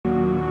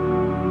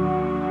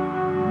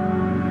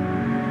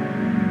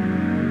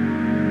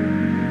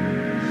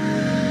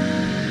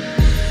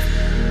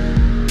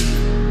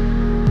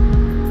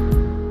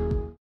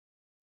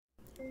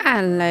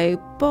Hello,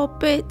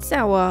 Bobbits.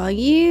 How are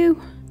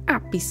you?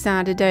 Happy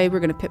Saturday. We're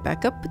going to pick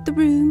back up at the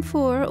room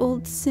for our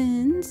old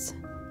sins.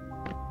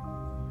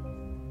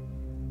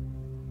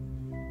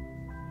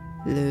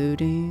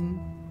 Loading.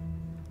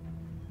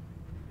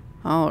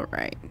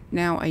 Alright.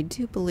 Now, I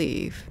do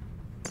believe...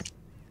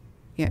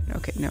 Yeah,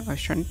 okay. No, I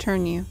was trying to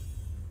turn you.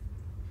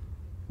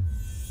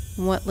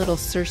 What little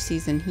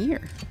Cersei's in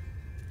here?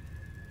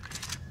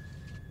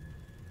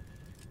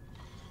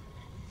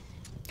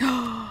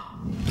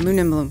 Moon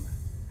emblem.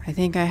 I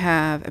think I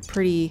have a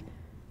pretty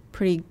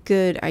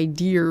good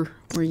idea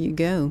where you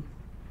go.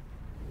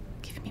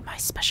 Give me my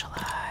special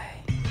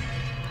eye.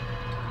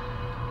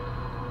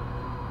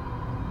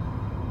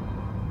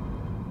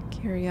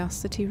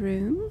 Curiosity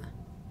room.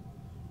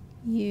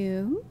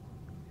 You.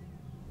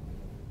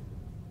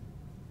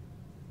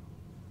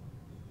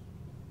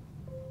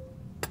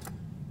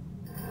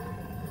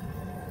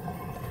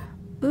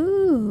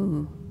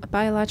 Ooh, a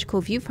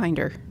biological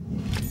viewfinder.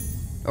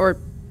 Or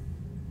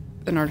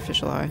an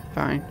artificial eye.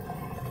 Fine.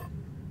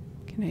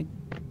 Can I...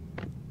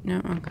 No?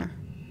 Okay.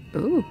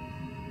 Ooh.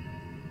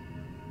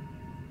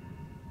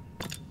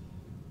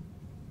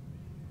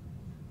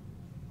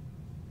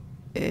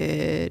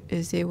 It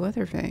is a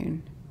weather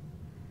vane.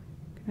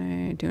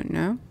 I don't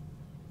know.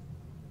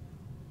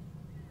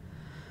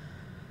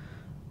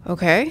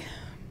 Okay.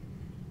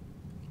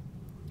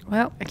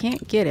 Well, I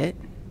can't get it,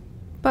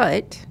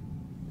 but...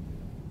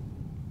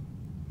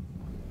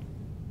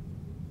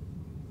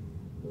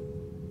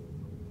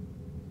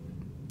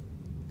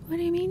 What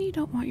do you mean you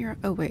don't want your...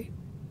 Oh, wait.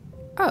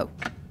 Oh.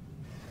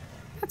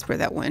 That's where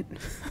that went.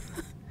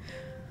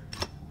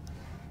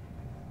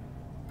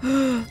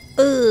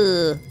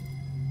 Ugh.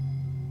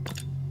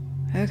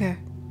 Okay.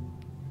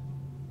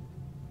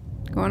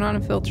 Going on a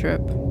field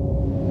trip. Oh.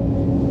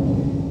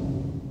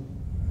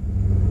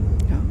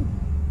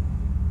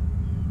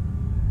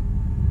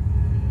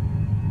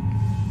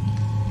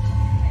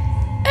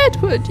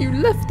 Edward, you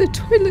left the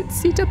toilet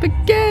seat up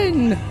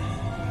again!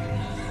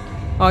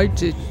 I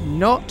did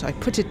not. I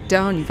put it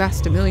down. You've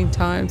asked a million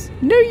times.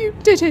 No, you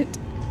didn't.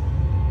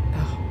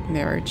 Oh,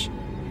 marriage.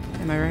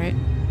 Am I right?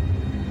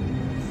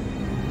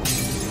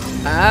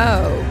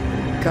 Oh,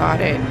 got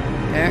it.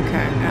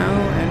 Okay.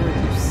 Oh,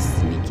 Edward, you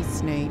sneaky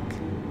snake.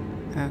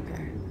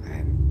 Okay.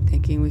 I'm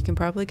thinking we can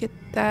probably get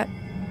that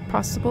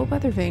possible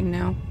weather vane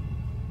now.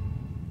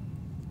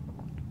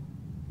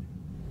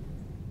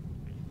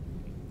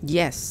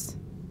 Yes.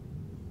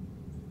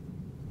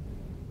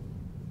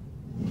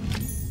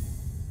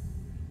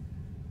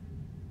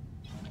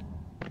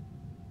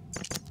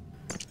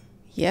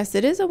 Yes,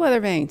 it is a weather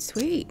vane.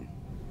 Sweet.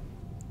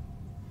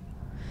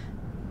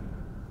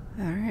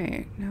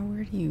 Alright, now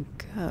where do you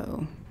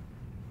go?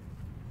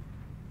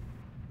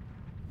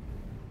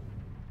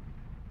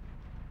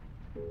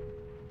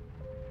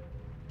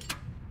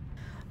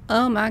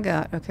 Oh my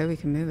god. Okay, we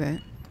can move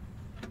it.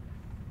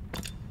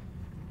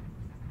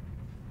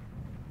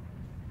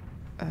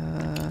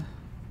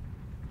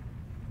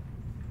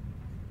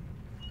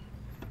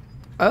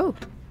 Oh.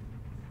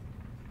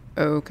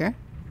 Okay.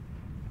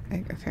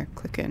 Okay,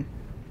 click in.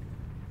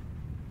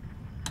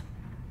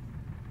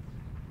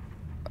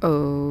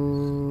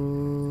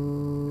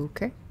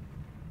 Okay.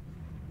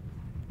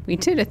 We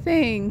did a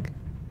thing.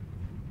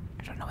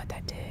 I don't know what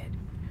that did.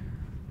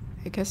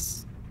 I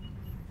guess...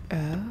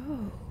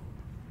 Oh.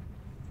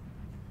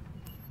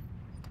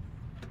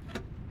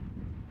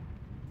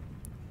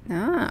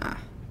 Ah.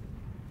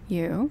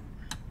 You.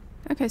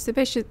 Okay, so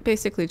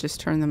basically just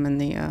turn them in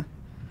the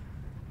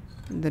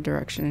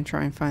direction and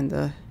try and find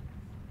the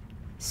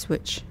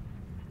switch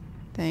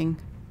thing.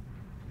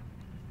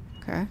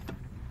 Okay.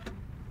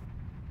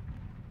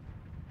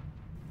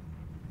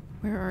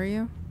 Where are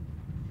you?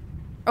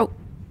 Oh!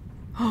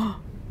 I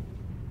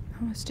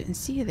almost didn't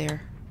see you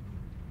there.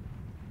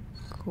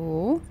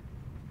 Cool.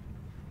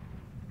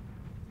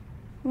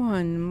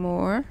 One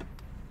more.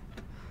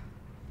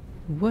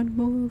 One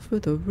more for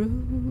the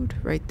road.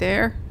 Right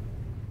there.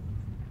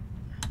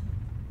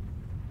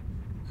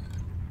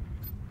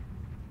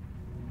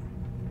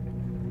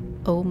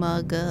 Oh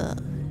my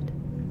god.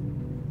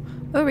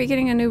 Oh, are we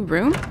getting a new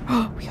room?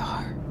 Oh, we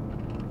are.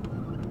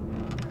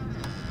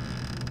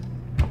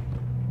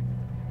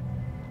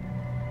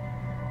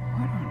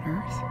 What on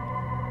earth?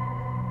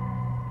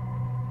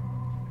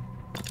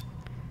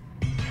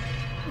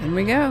 In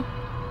we go.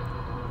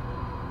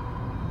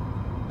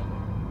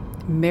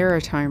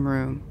 Maritime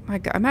room. My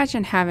god,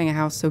 imagine having a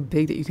house so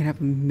big that you can have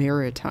a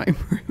maritime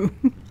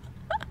room.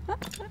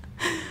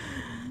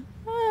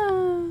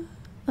 Oh!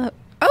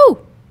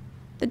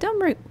 The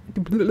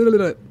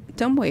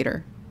dumb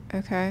waiter.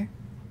 Okay.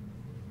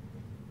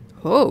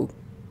 Oh.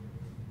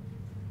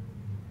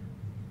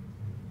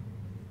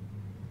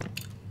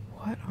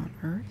 What on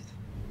earth?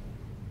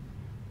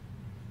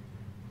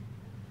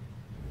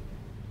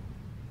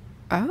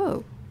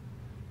 Oh.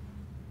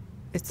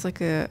 It's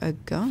like a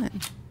gun.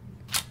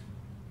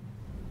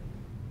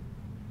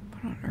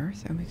 What on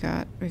earth? And we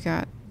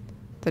got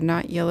the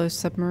not yellow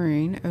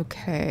submarine.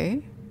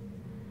 Okay.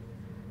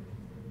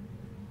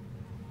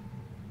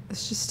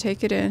 Let's just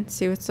take it in,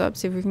 see what's up,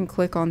 see if we can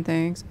click on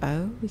things.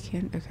 Oh, we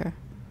can. Okay.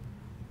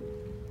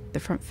 The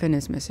front fin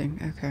is missing.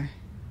 Okay.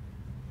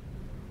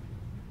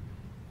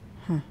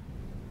 Huh.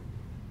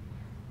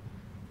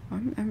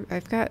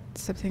 I've got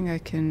something I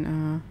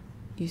can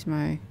use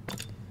my...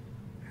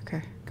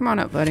 Okay. Come on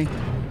up, buddy.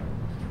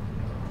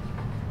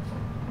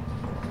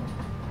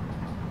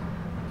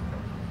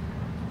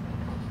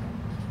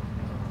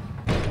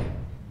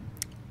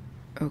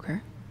 Okay.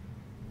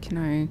 Can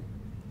I...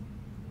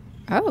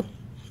 Oh!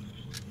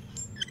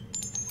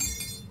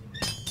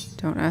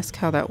 Don't ask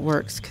how that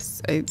works,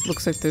 because it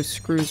looks like those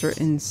screws are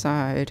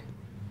inside.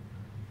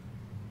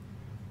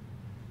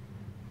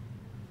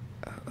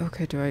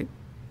 Okay, do I...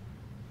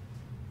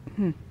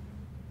 Do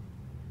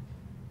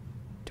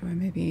I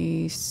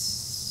maybe...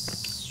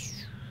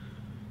 send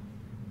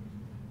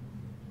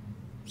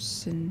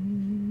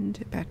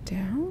it back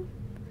down?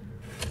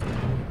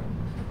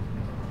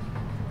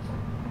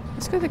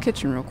 Let's go to the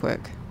kitchen real quick.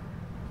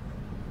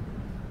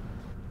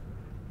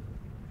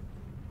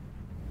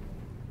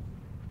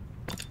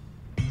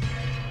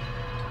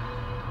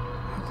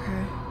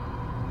 Okay.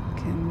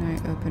 Can I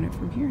open it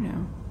from here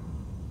now?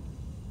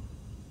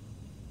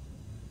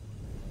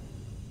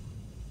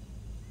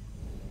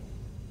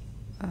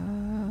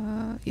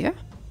 Yeah.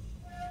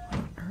 What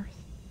on earth?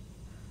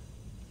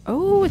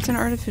 Oh, it's an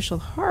artificial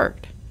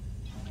heart.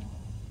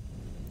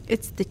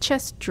 It's the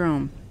chest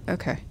drum.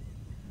 Okay.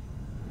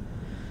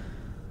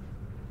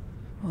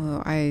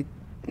 Well, I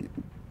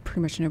pretty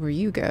much know where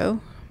you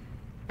go.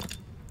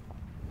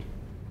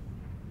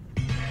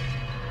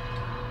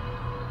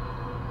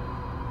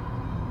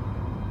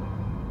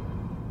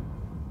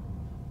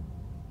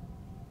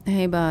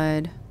 Hey,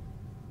 bud.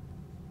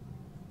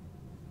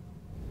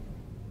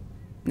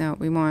 No,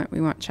 we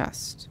want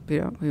chest. We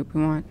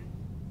want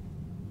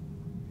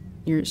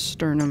your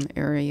sternum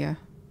area.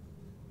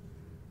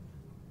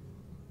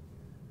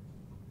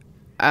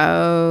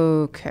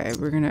 Okay,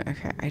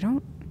 okay, I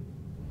don't...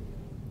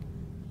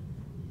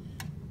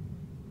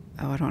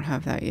 Oh, I don't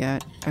have that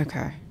yet.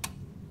 Okay.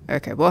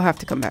 Okay, we'll have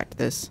to come back to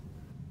this.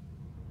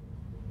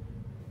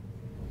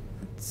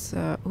 Let's,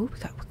 oh, we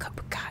got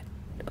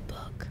a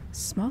book.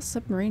 Small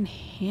submarine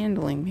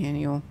handling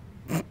manual.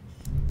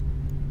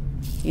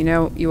 You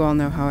know, you all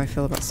know how I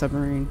feel about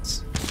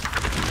submarines.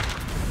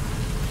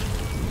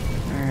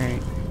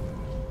 Alright.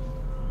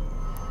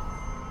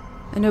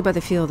 I know by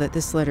the feel that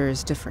this letter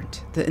is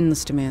different. The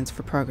endless demands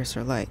for progress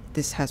are light.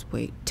 This has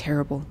weight.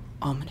 Terrible,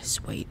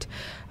 ominous weight.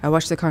 I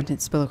watch the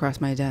contents spill across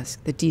my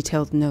desk. The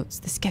detailed notes,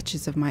 the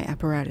sketches of my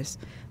apparatus.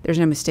 There's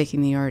no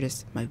mistaking the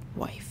artist. My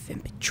wife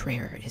and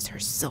betrayer is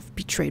herself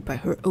betrayed by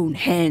her own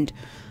hand.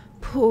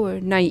 Poor,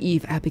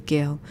 naive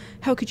Abigail.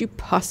 How could you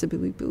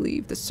possibly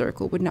believe the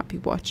Circle would not be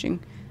watching?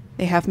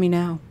 They have me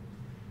now.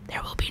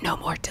 There will be no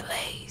more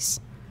delays.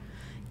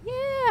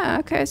 Yeah,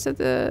 okay, so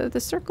the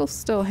Circle's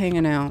still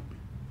hanging out.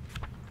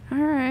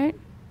 Alright.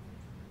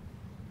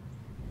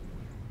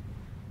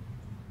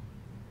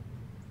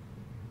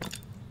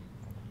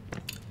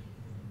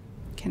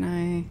 Can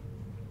I...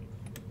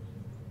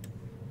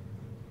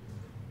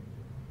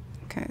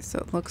 Okay, so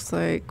it looks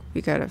like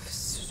we got a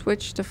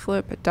switch to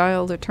flip, a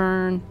dial to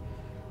turn.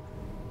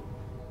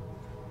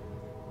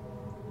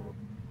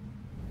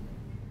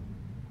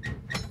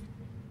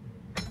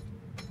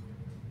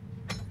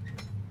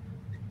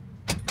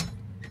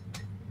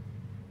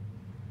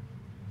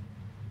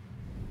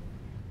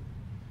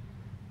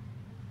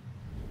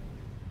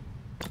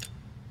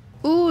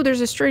 Ooh, there's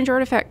a strange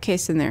artifact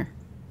case in there.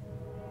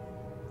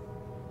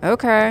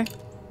 Okay.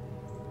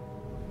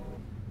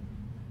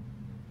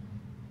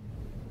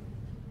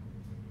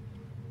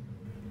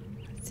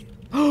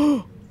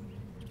 Oh!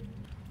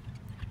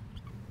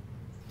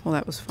 Well,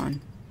 that was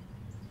fun.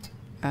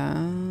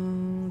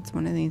 Oh, it's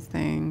one of these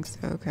things.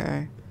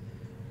 Okay.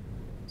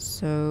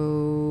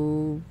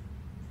 So...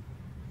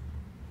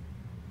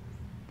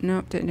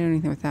 Nope, didn't do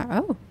anything with that.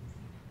 Oh.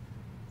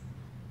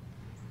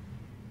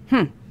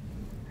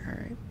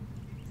 Alright.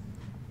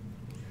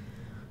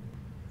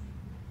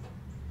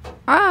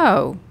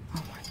 Oh!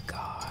 Oh my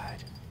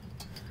god.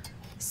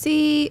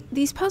 See,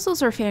 these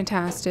puzzles are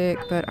fantastic,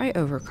 but I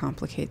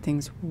overcomplicate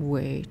things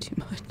way too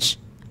much.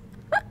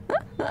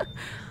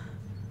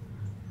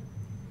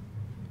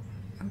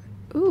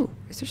 Ooh,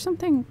 is there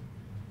something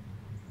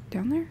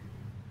down there?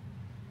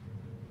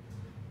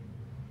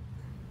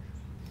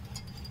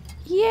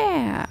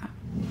 Yeah!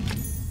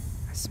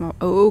 A small...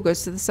 Oh, it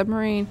goes to the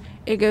submarine.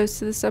 It goes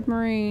to the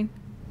submarine.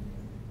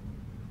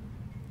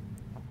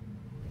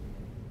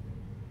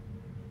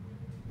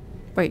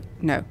 Wait,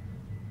 no.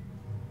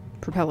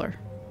 Propeller.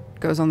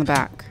 Goes on the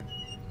back.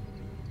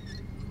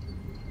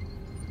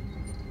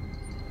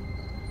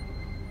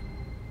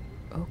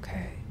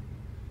 Okay.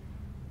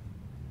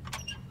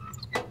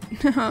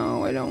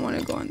 No, I don't want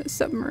to go on the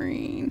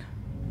submarine.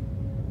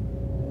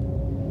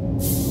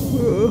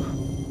 Ugh.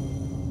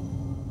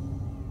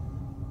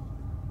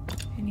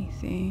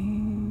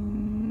 Anything?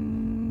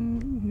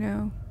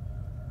 No.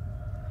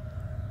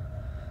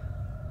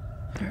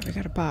 Alright, we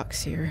got a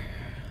box here.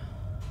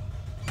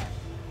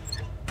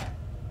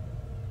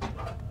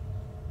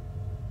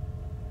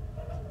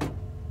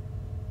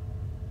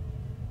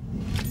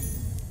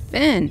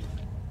 Finn.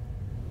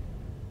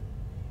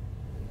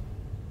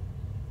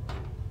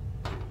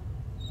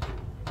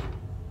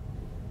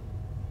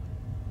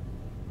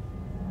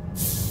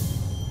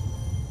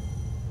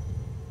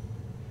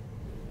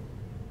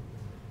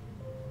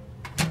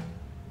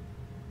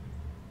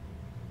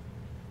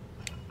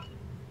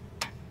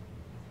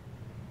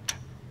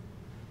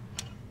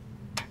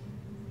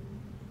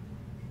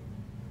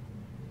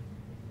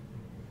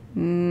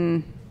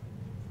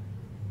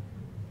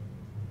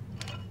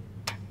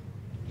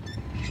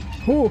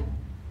 Oh.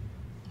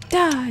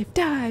 Dive,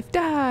 dive,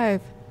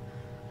 dive.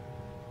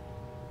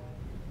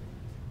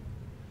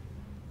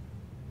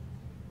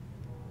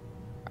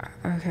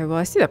 Okay, well,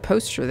 I see that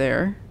poster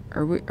there.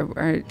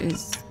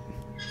 Is...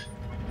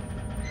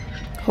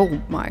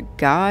 Oh my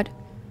god.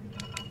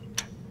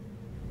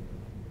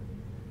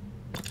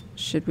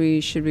 Should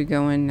we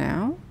go in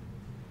now?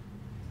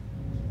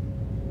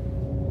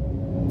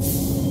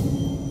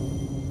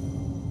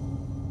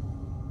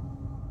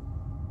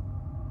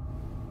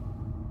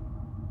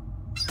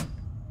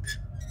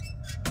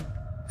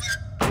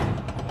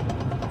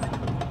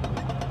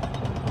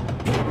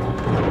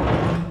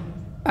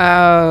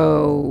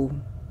 Oh.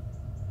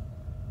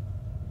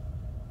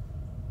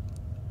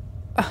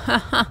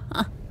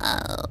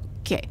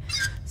 Okay.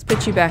 Let's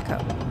put you back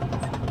up.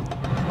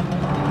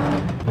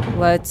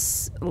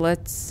 Let's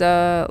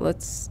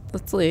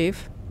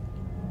leave.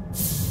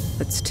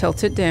 Let's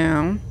tilt it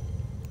down.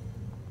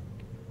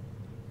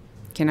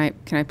 Can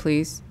I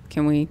please?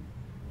 Can we?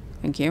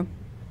 Thank you.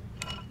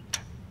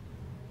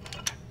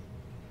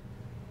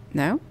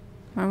 No?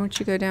 Why won't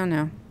you go down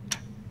now?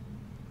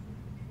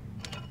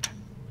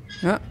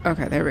 Oh,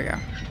 okay, there we go.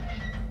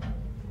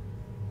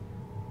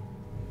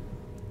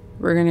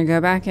 We're gonna go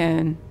back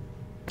in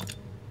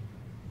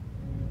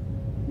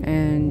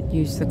and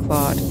use the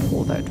claw to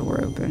pull that door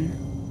open.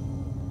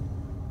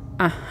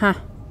 Uh-huh.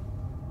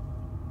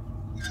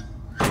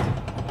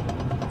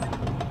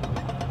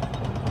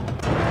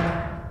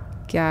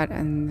 God,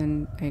 and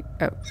then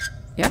oh,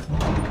 yep.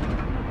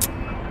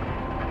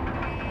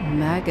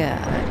 My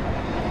God.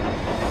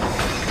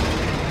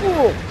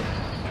 Whoa.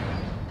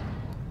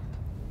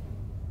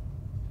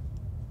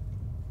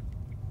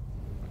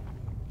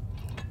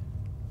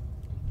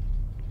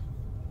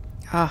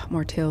 Ah,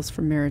 more tales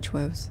from marriage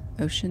woes.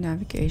 Ocean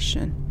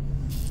navigation.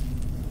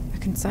 A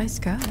concise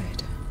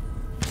guide.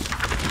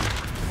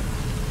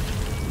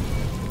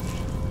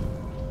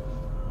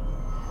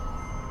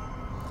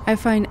 I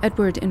find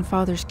Edward in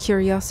Father's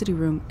curiosity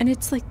room, and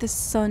it's like the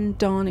sun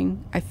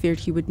dawning. I feared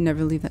he would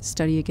never leave that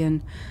study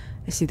again.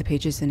 I see the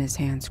pages in his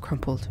hands,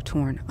 crumpled,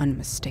 torn,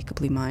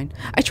 unmistakably mine.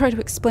 I try to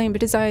explain,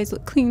 but his eyes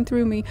look clean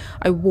through me.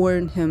 I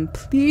warn him,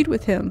 plead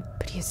with him,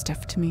 but he is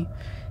deaf to me.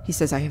 He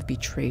says I have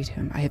betrayed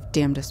him. I have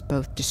damned us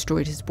both,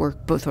 destroyed his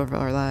work, both of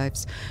our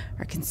lives.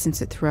 I can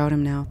sense it throughout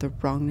him now, the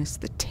wrongness,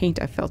 the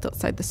taint I felt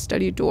outside the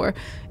study door.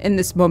 In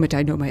this moment,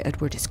 I know my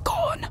Edward is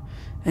gone,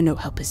 and no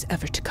help is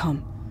ever to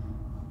come.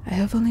 I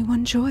have only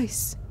one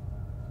choice.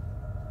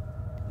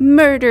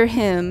 Murder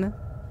him.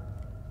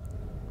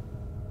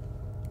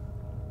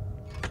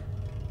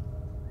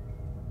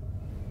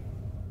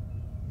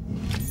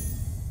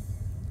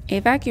 A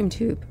vacuum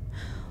tube.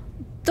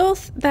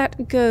 Doth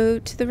that go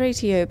to the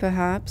radio,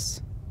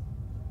 perhaps?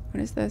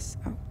 What is this?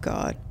 Oh,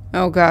 God.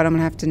 Oh, God, I'm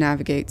gonna have to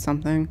navigate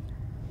something.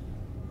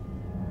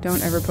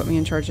 Don't ever put me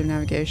in charge of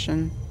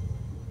navigation.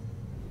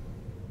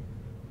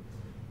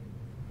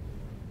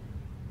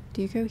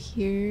 Do you go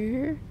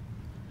here?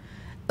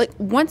 Like,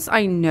 once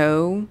I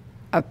know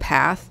a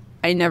path,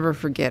 I never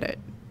forget it.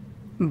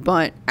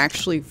 But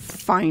actually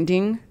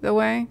finding the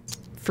way,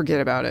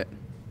 forget about it.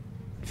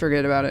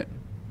 Forget about it.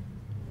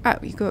 Oh,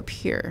 you go up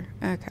here.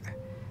 Okay.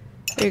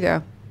 There you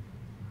go.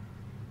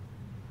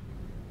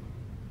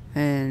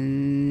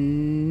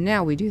 And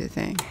now we do the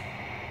thing.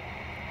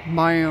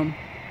 Bam.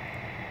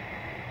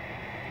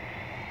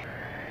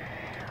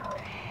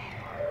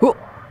 Whoa.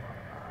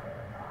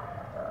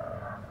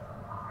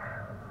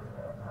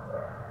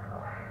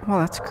 Well,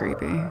 that's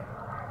creepy.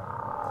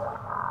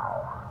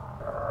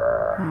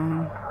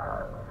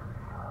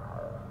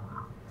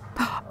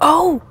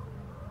 Oh!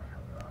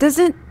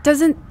 Doesn't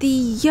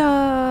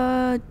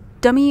the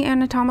dummy,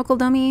 anatomical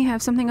dummy,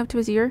 have something up to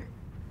his ear?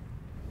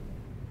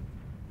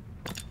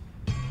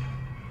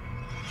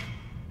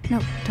 No,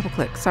 double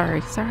click.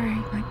 Sorry.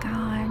 My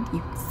God,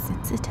 you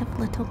sensitive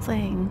little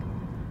thing.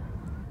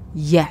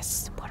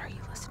 Yes. What are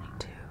you listening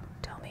to?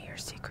 Tell me your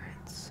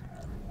secrets.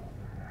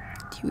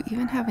 Do you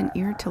even have an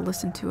ear to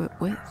listen to it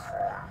with?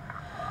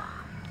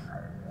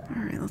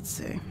 All right, let's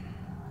see.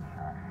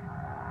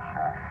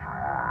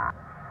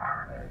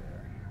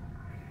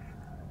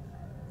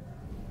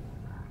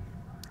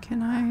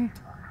 Can I?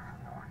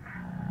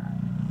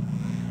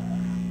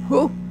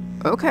 Oh,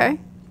 okay.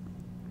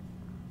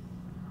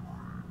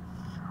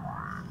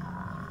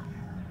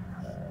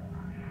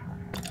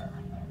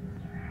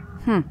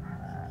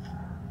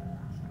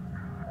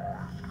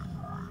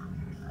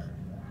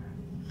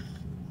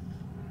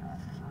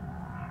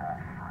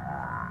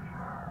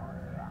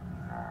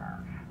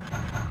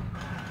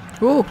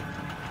 Oh.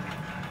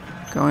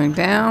 Going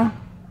down.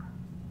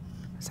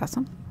 Is that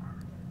something?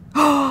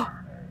 Oh!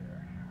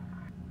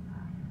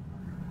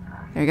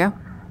 There you go.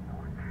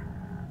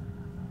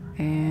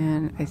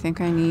 And I think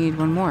I need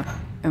one more.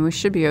 And we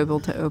should be able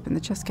to open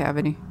the chest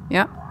cavity.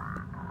 Yep.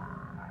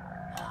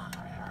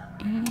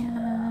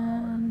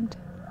 And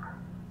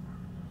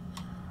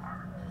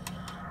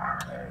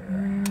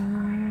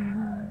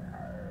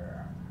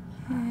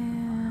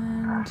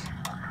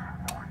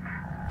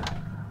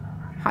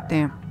hot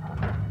damn.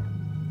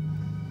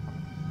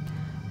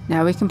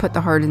 Now we can put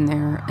the heart in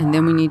there, and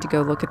then we need to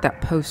go look at that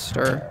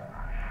poster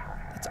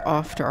that's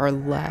off to our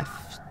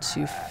left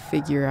to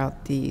figure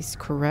out these,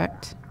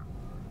 correct?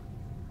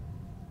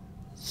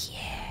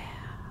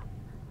 Yeah.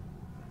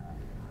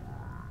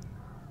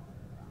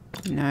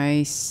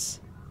 Nice.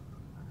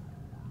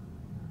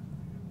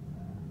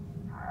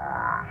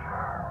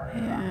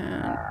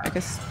 And I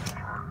guess...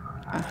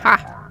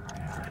 Aha!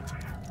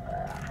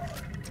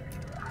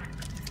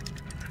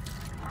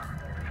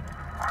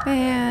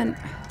 Man,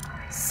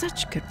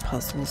 such good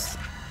puzzles.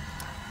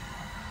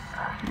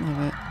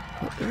 Love it.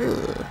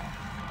 Ugh.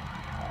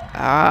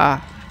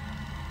 Ah.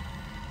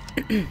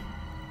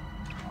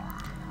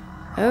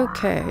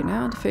 Okay,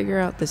 now to figure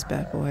out this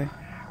bad boy.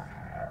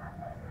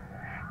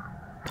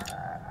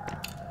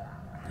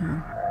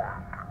 No.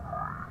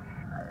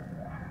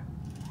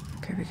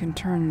 Okay, we can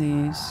turn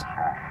these.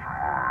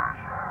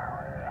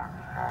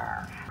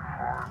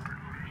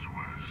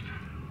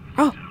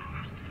 Oh!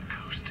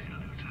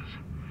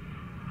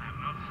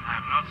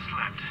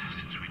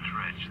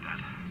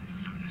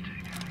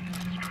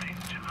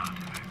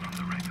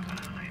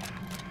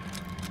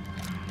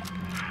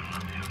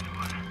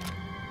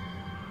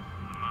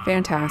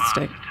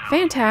 Fantastic.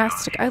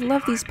 Fantastic. I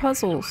love these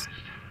puzzles.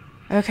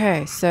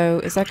 Okay, so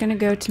is that going to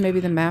go to maybe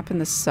the map in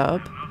the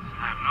sub?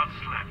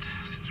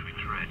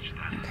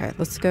 Okay,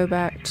 let's go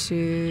back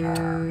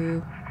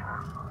to...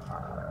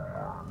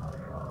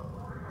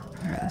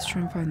 Alright, let's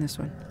try and find this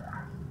one.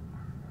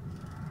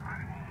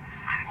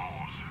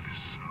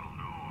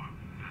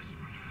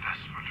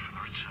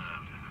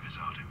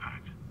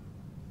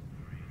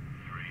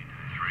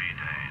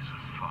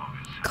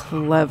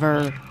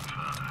 Clever.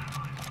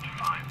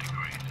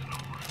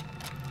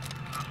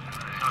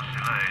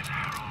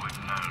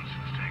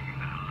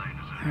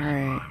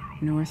 Alright,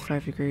 north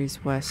 5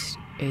 degrees, west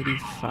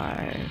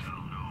 85.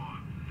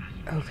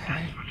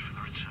 Okay.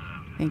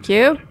 Thank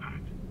you.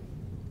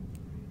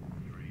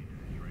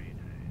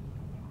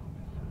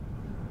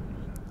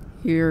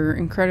 You're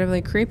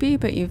incredibly creepy,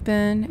 but you've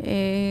been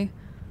a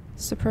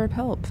superb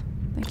help.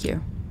 Thank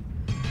you.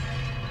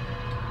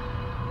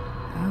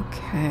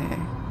 Okay.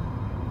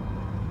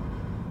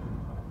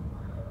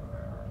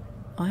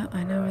 Well,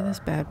 I know where this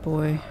bad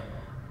boy...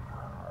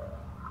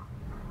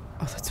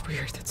 Oh, that's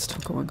weird. That's still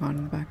going on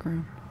in the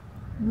background.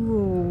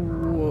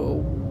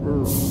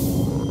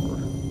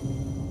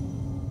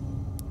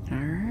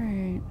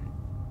 Alright.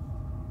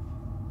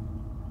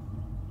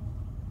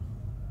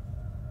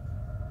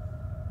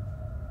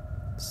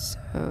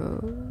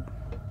 So...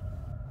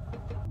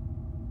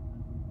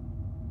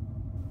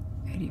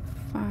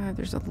 85.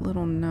 There's a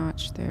little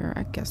notch there.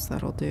 I guess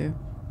that'll do.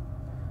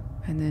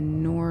 And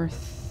then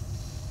north...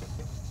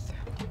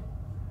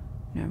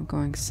 No, I'm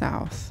going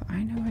south.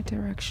 I know my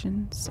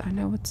directions. I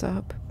know what's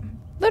up.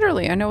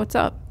 Literally, I know what's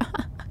up.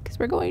 Because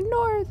we're going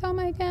north. Oh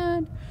my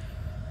god.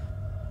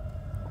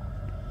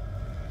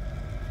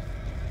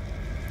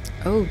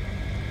 Oh,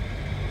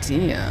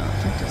 damn.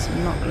 That does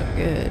not look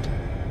good.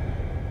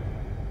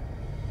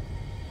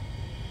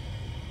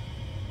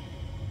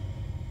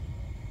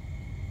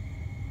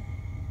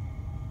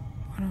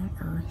 What on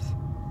earth?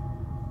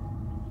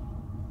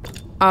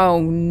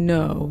 Oh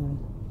no.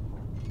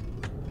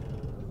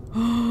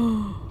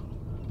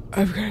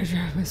 I've got to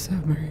drive a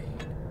submarine.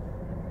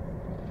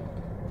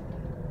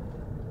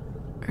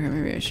 Okay,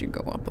 maybe I should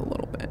go up a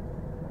little bit.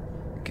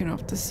 Get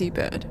off the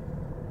seabed.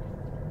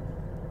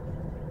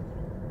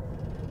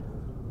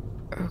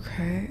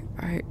 Okay,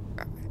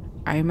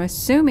 I'm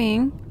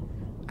assuming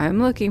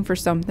I'm looking for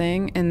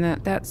something, and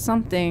that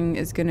something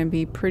is going to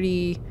be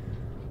pretty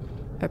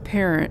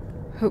apparent,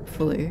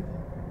 hopefully.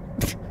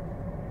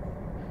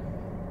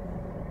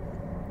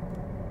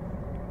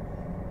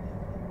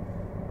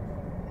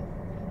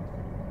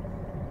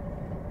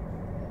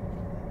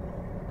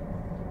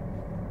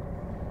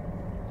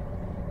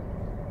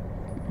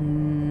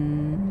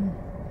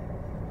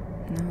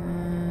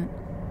 Not.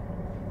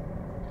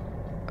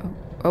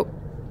 Oh.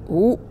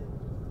 Oh,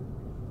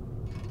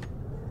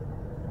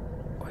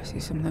 I see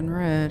something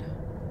red.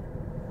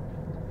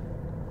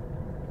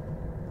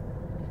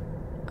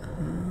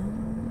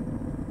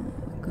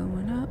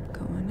 Going up,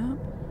 going up.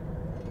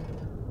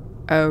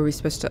 Oh, are we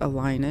supposed to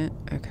align it?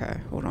 Okay,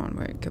 hold on,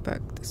 wait, go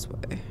back this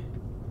way.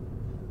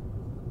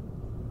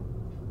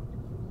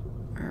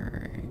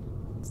 Alright.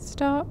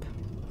 Stop.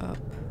 Up.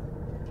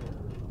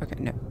 Okay,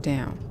 no,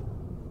 down.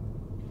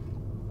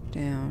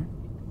 Down.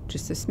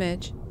 Just a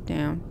smidge.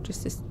 Down.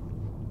 Just this.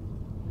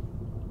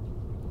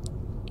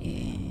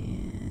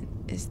 And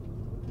is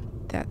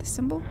that the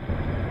symbol?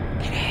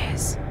 It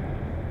is.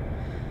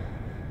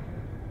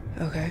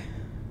 Okay.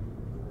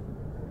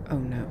 Oh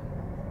no.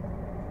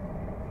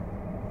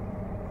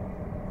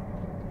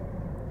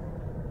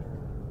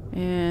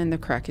 And the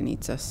Kraken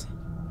eats us.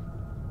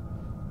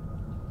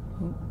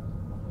 Oh.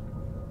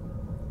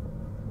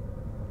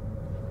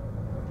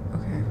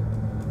 Okay.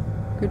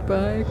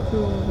 Goodbye,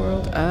 cruel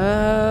world.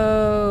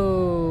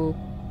 Oh.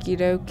 Okie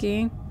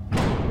dokie.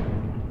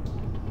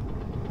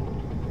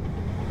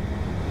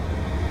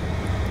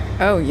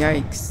 Oh,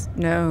 yikes.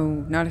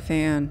 No, not a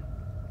fan.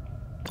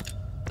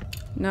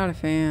 Not a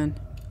fan.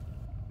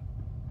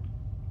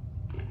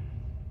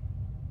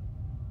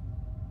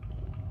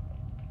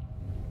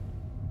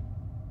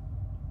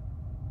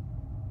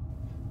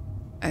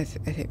 I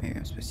think maybe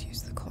I'm supposed to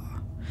use the claw.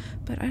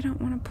 But I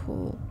don't want to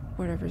pull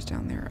whatever's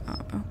down there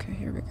up. Okay,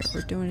 here we go.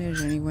 We're doing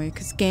it anyway,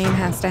 because game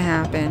has to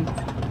happen.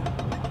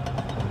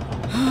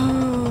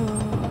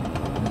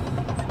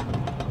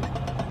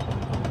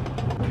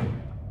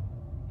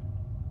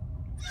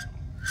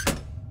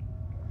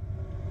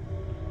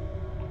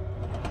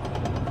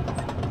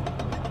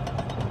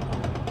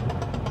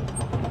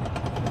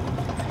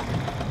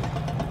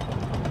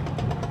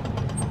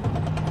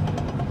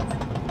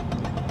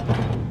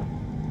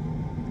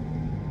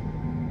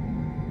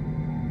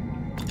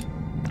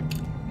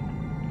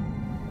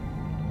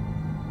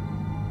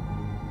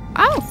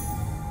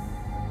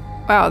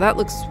 Wow, that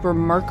looks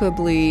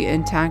remarkably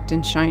intact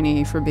and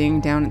shiny for being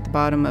down at the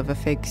bottom of a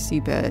fake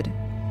seabed.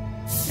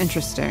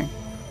 Interesting.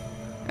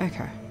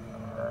 Okay.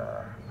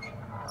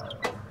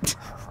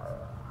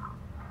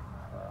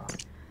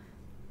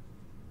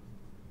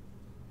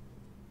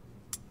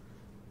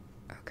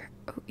 Okay.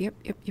 Oh, yep.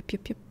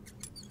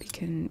 We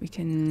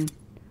can...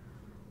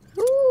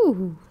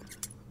 Ooh!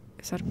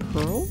 Is that a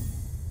pearl?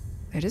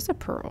 It is a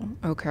pearl.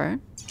 Okay.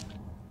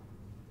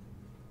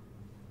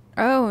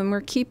 Oh, and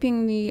we're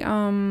keeping the,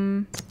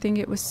 thing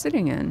it was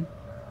sitting in.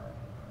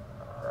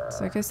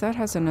 So I guess that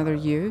has another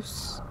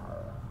use.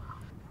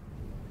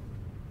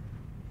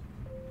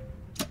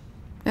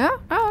 Yeah?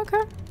 Oh,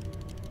 okay.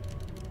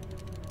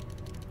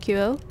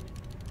 Cool.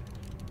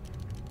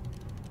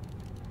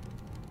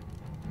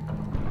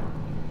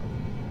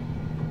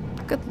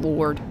 Good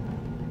lord.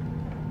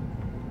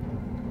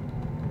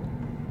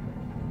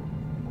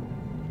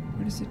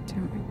 What is it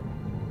doing?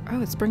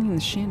 Oh, it's bringing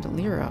the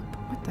chandelier up.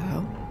 What the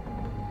hell?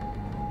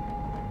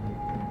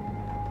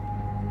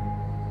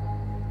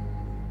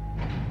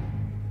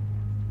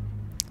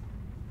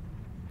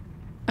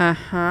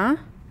 Uh-huh.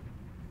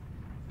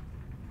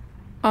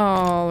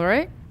 All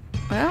right.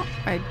 Well,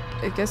 I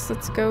guess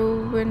let's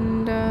go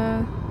and,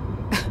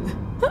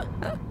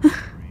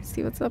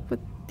 see what's up with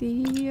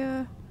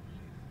the,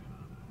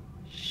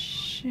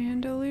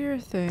 chandelier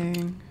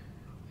thing.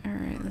 All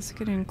right, let's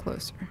get in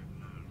closer.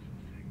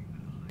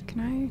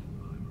 Can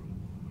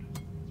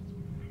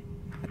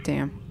I? Hot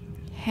damn.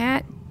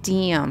 Hat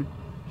damn.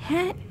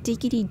 Hat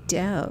diggity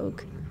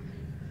dog.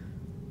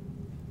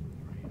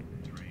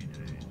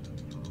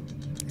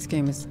 This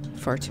game has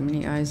far too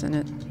many eyes in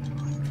it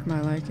for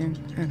my liking.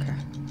 Okay.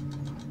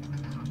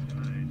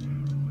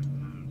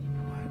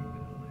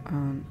 What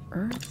on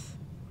earth?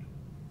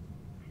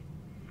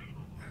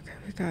 Okay,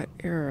 we got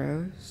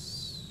arrows.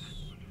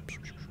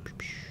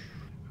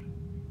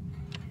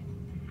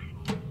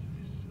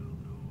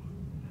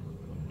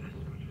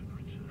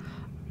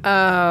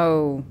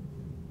 Oh.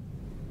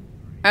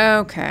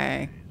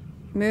 Okay.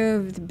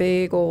 Move the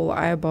big ol'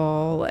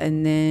 eyeball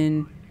and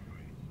then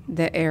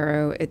the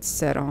arrow it's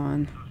set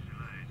on.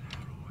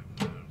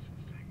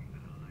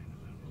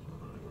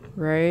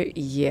 Right?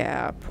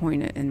 Yeah,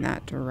 point it in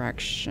that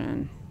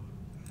direction.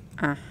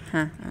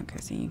 Uh-huh. Okay,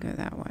 so you go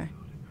that way.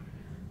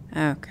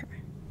 Okay.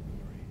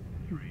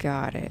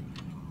 Got it.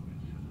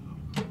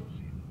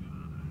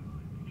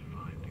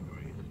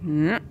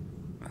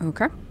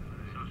 Okay.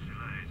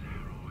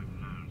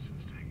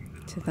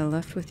 To the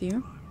left with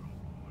you.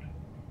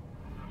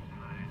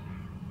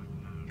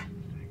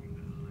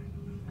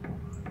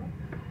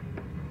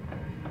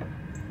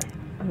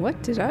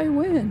 What did I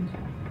win?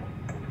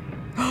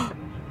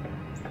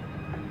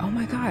 Oh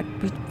my god,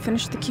 we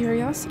finished the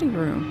curiosity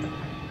room.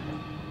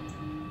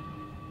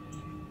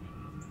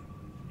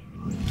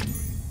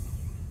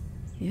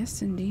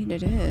 Yes, indeed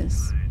it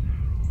is.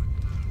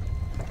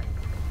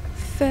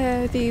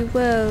 Fare thee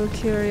well,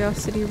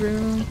 curiosity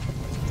room.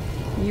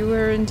 You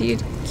were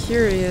indeed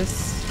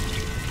curious.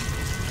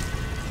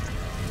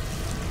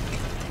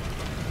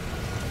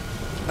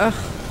 Ugh.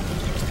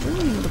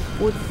 Ooh, the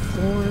wood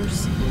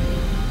floors.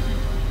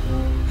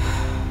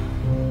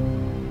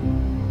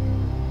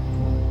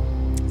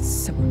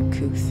 So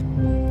uncouth.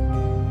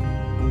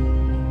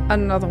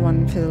 Another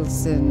one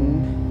fills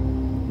in.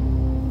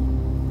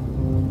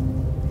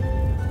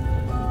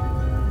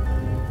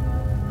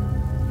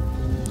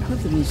 I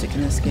love the music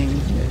in this game,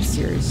 this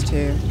series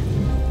too.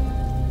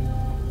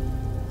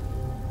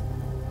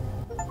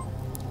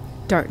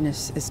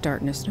 Darkness is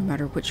darkness no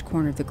matter which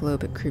corner of the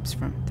globe it creeps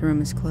from. The room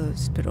is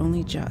closed, but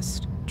only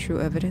just. True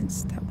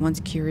evidence that one's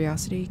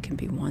curiosity can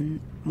be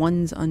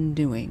one's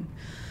undoing.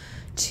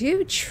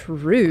 Too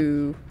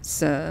true,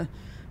 sir.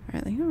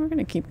 Alright, you know, we're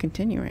gonna keep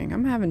continuing.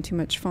 I'm having too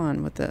much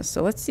fun with this.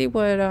 So let's see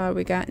what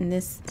we got in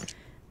this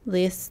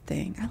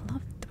thing. I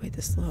love the way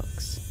this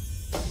looks.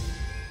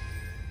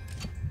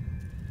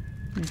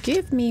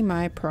 Give me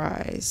my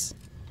prize.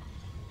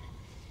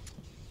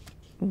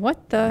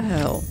 What the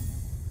hell?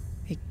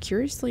 A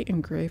curiously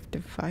engraved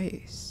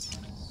device.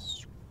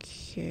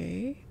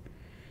 Okay.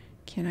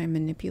 Can I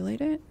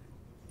manipulate it?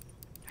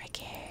 I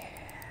can.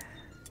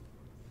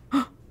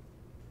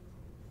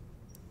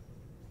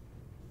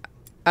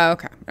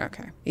 Okay,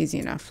 okay. Easy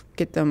enough.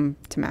 Get them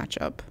to match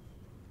up.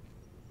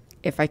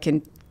 If I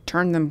can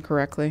turn them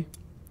correctly.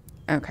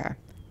 Okay.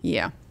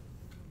 Yeah.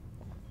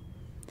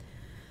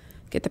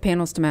 Get the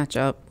panels to match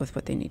up with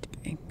what they need to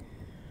be.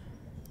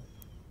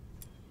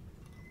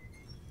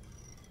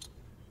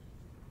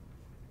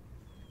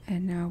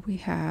 And now we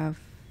have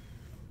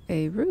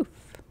a roof.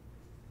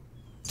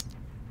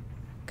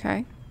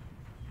 Okay.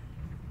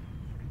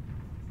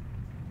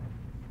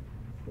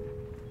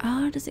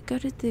 Oh, does it go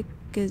to the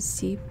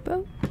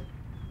gazebo?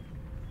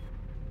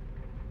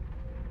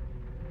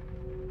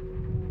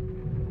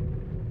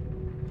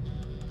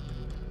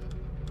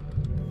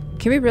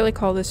 Can we really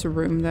call this a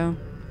room, though?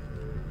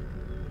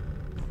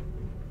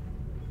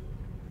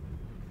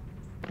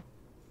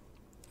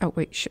 Oh,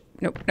 wait, shit.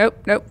 Nope, nope,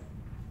 nope.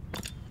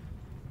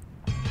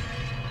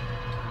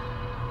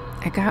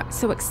 I got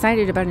so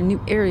excited about a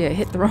new area, I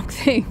hit the wrong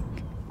thing.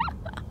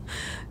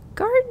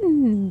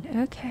 Garden!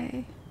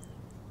 Okay.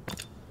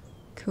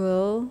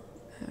 Cool.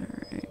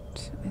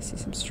 Alright. I see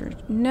some strange...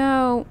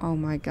 No! Oh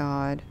my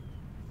god.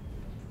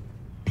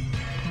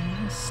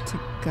 Honest to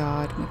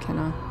God,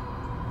 McKenna.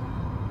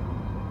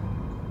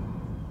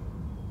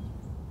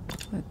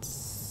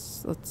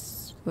 Let's...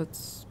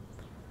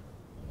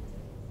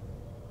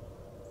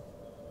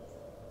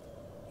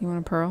 You want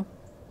a pearl?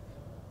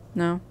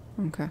 No?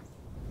 Okay.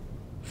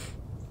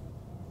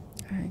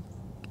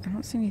 I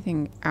don't see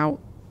anything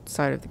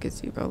outside of the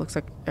gazebo. It looks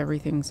like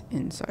everything's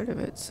inside of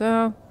it.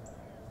 So,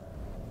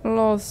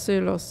 let's see.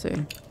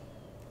 Ooh,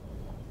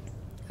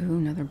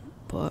 another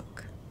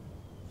book.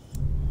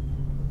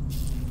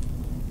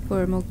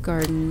 Formal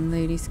garden,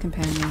 ladies'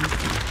 companion.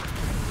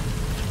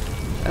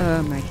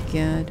 Oh my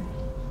god.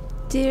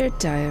 Dear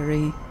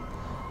diary.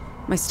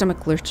 My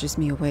stomach lurches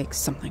me awake.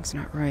 Something's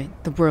not right.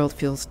 The world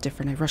feels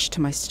different. I rush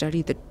to my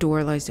study. The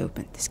door lies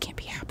open. This can't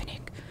be happening.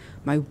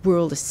 My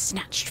world is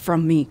snatched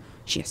from me.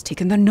 She has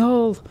taken the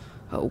null.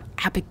 Oh,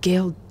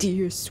 Abigail,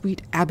 dear,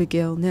 sweet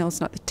Abigail. Now's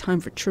not the time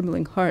for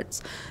trembling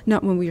hearts.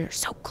 Not when we are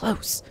so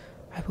close.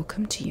 I will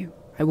come to you.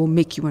 I will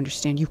make you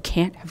understand. You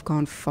can't have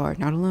gone far.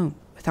 Not alone.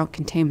 Without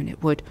containment,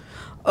 it would.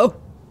 Oh,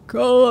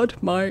 God,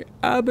 my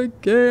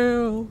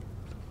Abigail.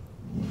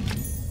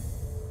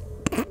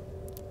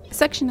 A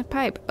section of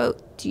pipe. Oh,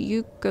 do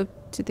you go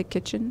to the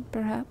kitchen,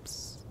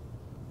 perhaps?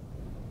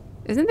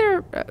 Isn't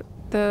there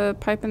the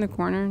pipe in the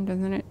corner?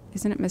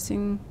 Isn't it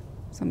missing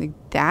something?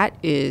 That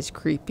is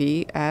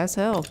creepy as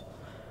hell.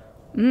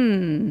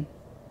 I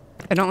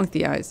don't like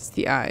the eyes. It's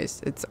the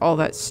eyes. It's all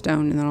that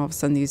stone, and then all of a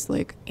sudden these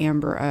like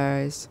amber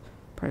eyes.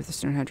 Part of the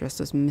stone headdress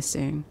is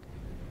missing.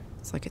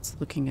 It's like it's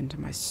looking into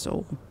my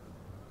soul.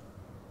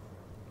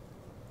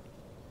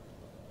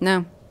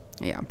 No.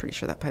 Yeah, I'm pretty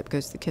sure that pipe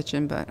goes to the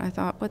kitchen, but I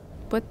thought, what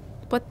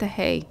the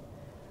hey?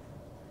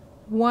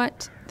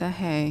 What the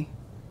hey?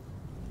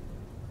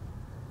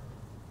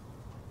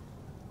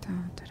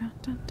 Dun, dun, dun,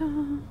 dun,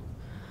 dun.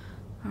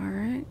 All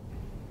right.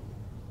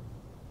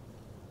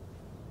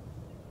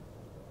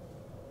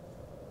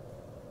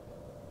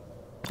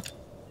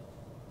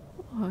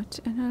 What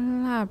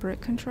an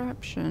elaborate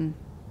contraption.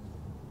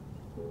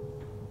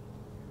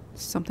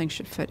 Something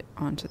should fit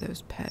onto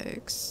those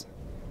pegs.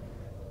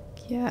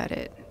 Get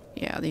it.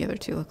 Yeah, the other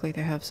two look like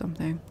they have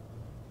something.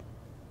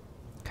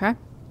 Okay.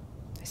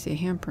 I see a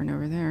handprint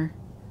over there.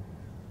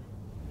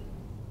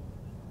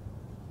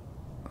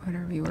 What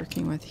are we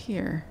working with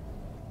here?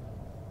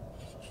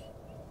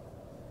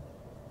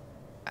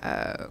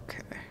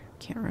 Okay.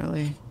 Can't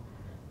really...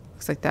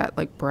 Looks like that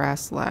like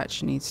brass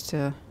latch needs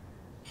to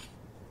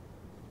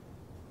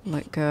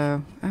let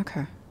go.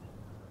 Okay.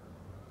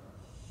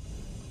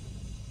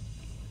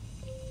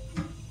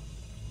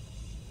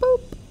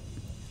 Boop.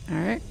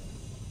 Alright.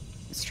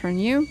 Let's turn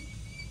you.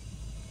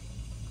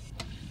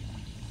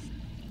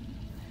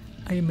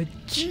 I am a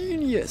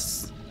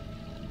genius.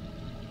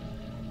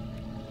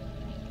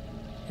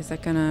 Is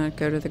that gonna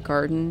go to the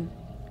garden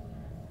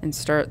and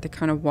start the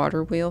kind of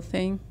water wheel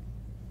thing?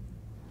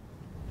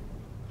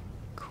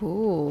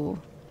 Cool.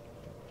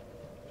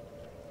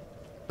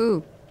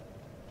 Ooh.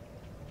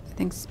 The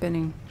thing's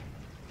spinning.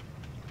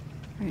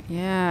 Right,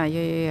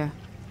 yeah.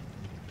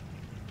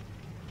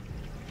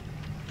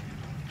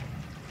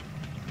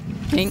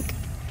 Pink.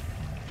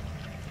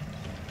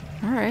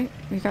 Alright,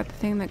 we got the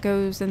thing that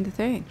goes in the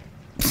thing.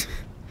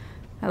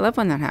 I love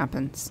when that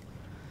happens.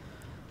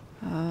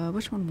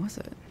 Which one was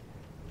it?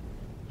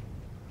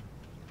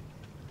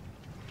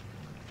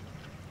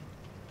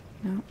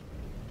 No.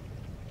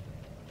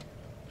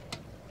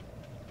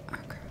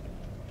 Okay.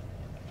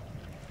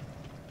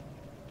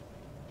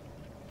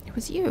 It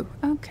was you.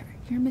 Okay,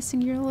 You're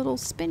missing your little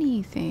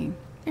spinny thing.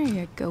 There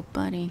you go,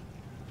 buddy.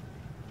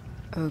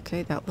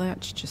 Okay, that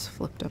latch just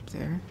flipped up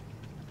there.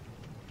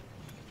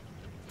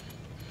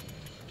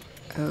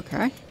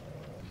 Okay.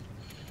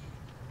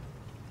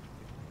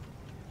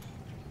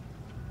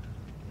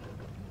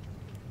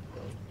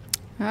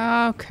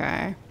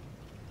 Okay.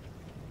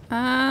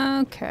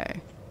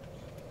 Okay.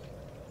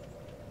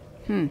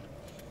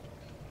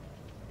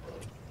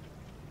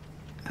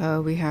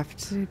 Oh, we have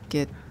to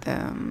get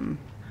them.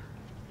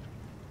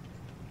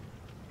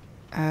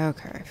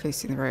 Okay,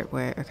 facing the right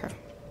way. Okay.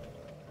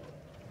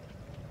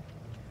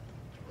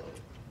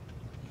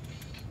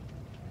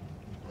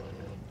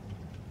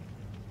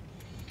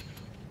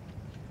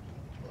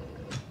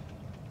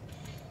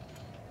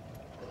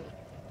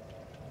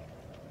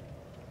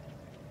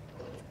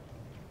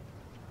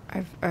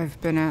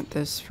 I've been at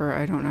this for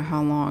I don't know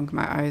how long.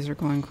 My eyes are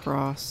going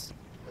cross.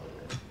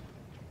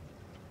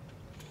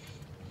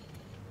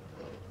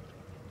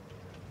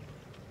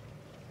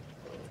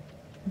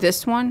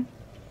 This one,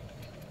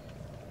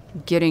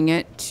 getting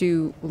it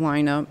to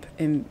line up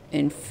and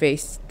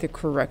face the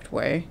correct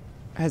way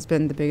has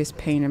been the biggest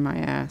pain in my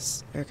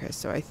ass. Okay,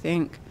 so I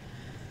think...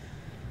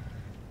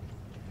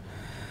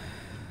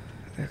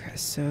 Okay,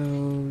 so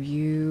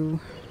you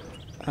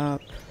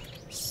up,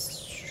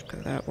 go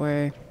that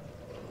way.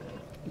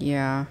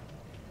 Yeah.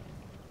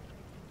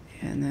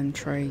 And then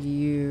try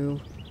you.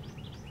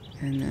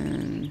 And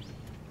then...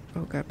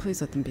 Oh god,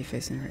 please let them be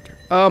facing the right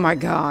direction. Oh my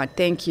god,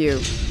 thank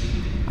you.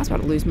 I was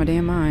about to lose my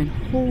damn mind.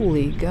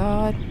 Holy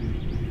god.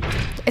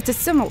 It's a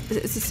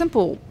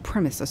simple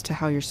premise as to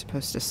how you're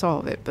supposed to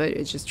solve it, but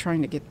it's just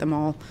trying to get them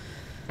all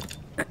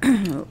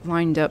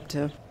lined up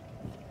to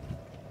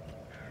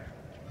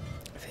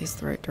face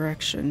the right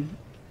direction.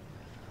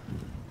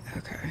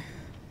 Okay.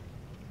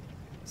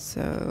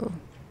 So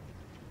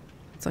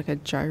it's like a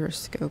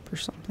gyroscope or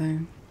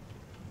something.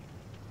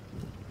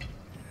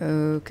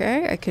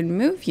 Okay, I can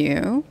move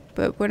you,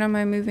 but what am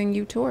I moving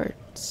you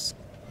towards?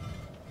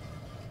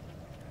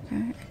 Okay,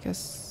 I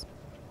guess.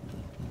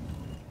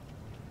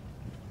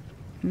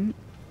 Oh,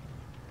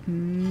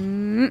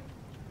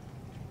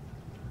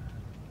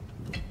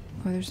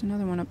 there's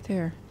another one up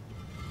there.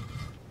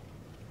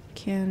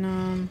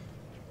 Can,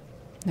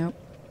 nope.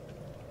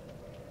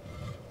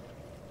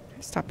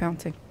 Stop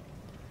bouncing.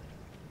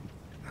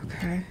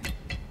 Okay.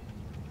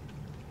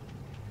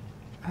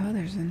 Oh,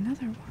 there's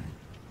another one.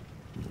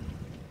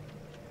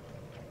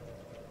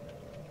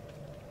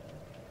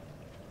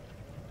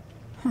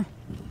 Huh.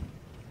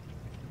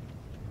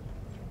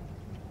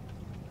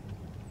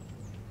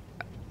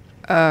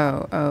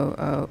 Oh.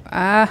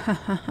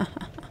 Ah,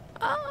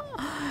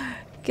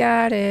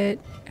 got it.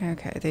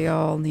 Okay, they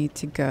all need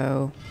to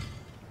go.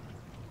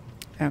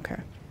 Okay.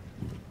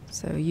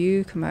 So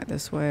you come back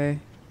this way.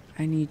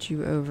 I need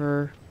you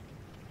over.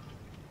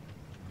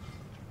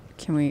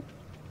 Can we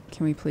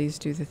please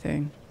do the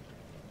thing?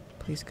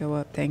 Please go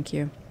up. Thank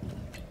you.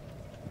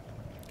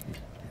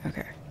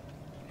 Okay.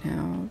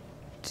 Now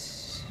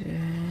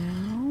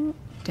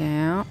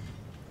down.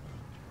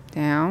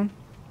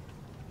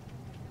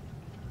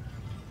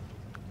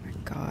 Oh my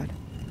god.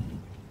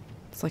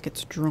 It's like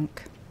it's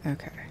drunk.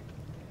 Okay.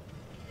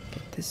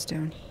 Get this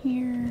down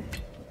here.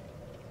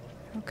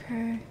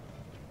 Okay.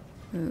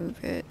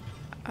 Move it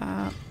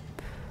up.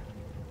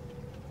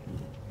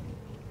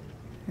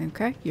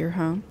 Okay, you're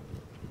home.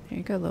 There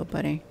you go, little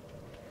buddy.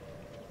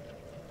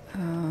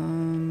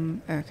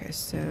 Okay,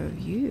 so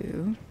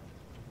you...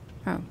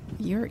 Oh,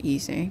 you're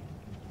easy.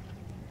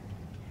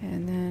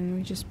 And then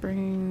we just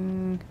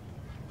bring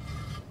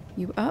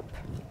you up.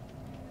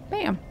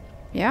 Bam.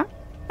 Yeah?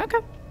 Okay.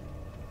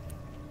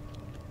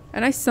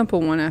 A nice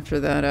simple one after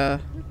that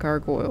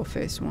gargoyle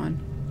face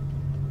one.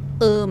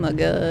 Oh my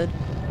god.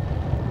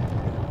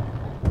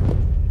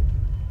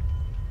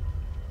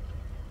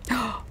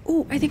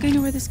 Oh, I think I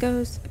know where this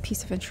goes. A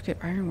piece of intricate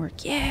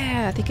ironwork.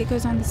 Yeah, I think it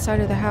goes on the side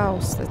of the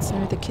house that's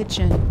near the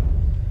kitchen.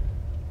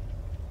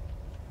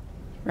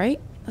 Right?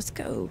 Let's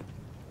go.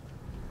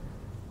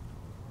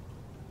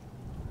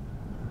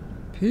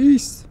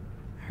 Peace.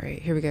 All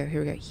right, here we go.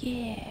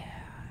 Yeah.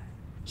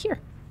 Here.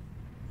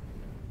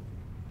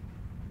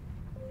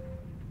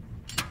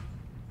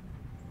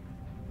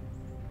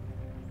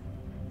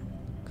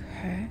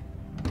 Okay.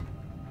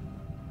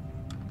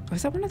 Oh,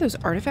 is that one of those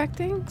artifact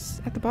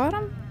things at the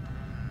bottom?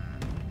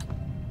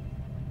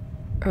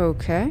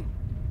 Okay.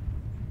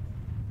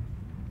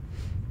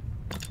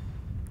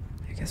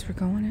 I guess we're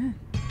going in.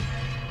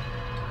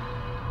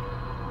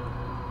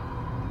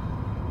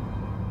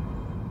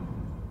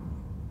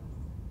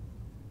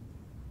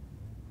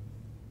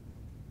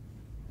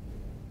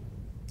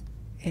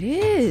 It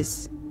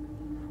is.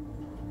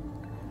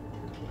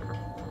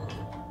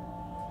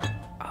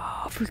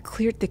 Oh, if we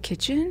cleared the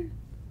kitchen?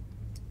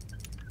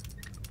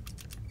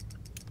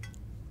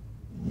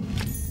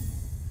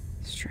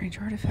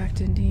 Strange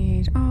artifact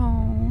indeed.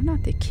 Oh,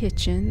 not the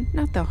kitchen.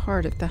 Not the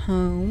heart of the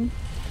home.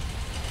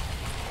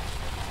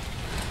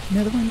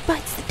 Another one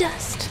bites the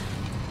dust.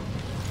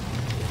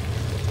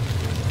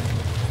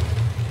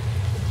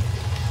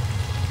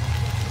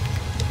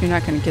 You're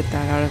not going to get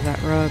that out of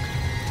that rug.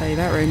 I'll tell you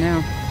that right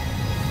now.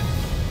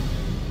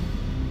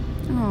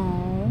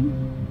 Oh.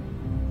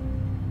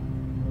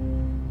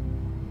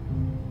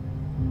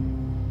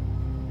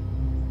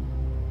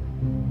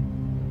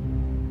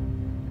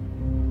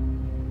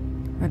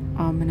 What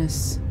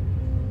ominous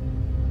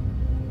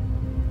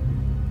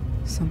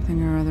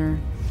something or other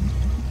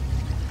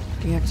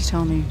do you have to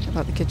tell me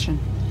about the kitchen?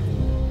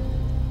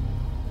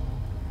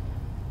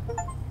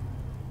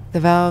 The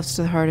valves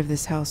to the heart of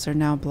this house are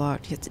now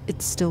blocked, yet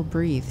it still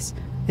breathes.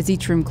 As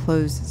each room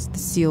closes, the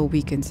seal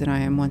weakens and I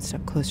am one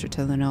step closer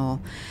to the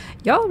null.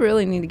 Y'all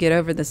really need to get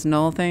over this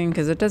null thing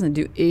because it doesn't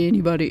do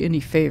anybody any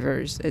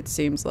favors, it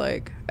seems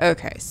like.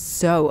 Okay,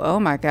 so, oh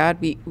my god,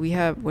 we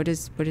have, what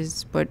is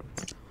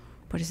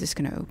this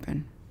gonna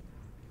open?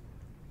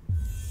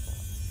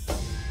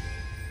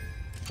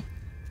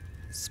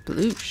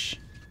 Sploosh.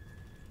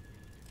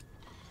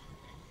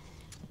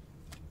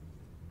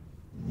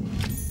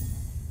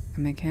 A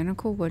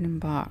mechanical wooden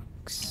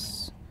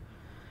box.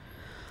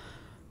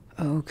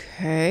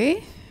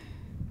 Okay.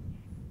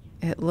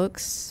 It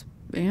looks...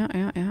 Yeah.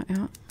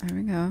 There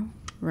we go.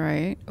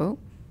 Right. Oh.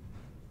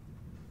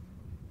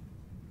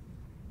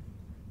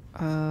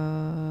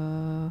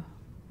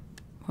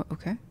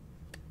 Okay.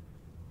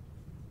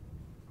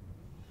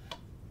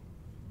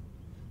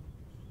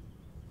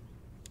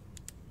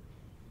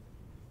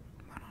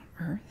 What on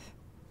earth?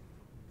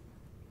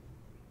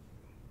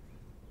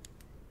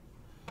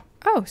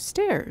 Oh,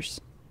 stairs.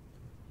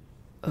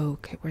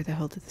 Okay, where the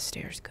hell did the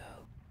stairs go?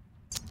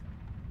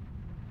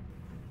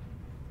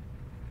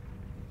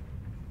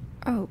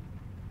 Oh,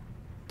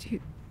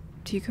 do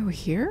you go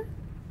here?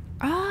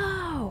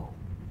 Oh!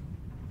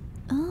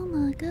 Oh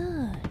my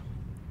god.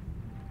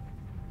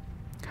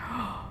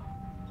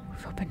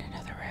 We've opened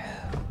another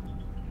room.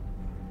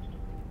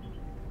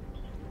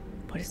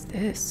 What is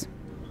this?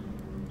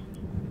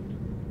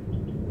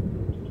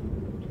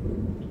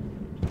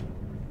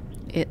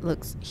 It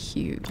looks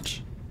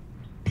huge.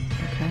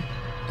 Okay.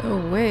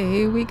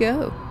 Away we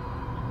go.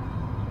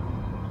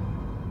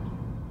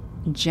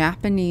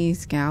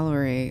 Japanese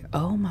gallery.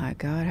 Oh my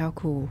god, how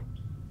cool.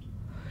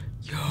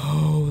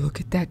 Yo, look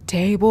at that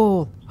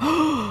table.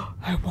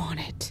 I want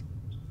it.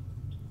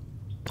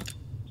 I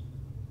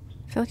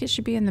feel like it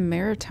should be in the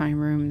maritime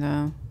room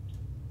though.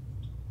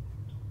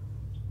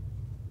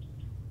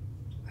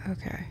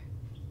 Okay.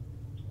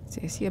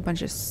 See, I see a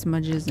bunch of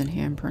smudges and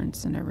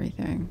handprints and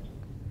everything.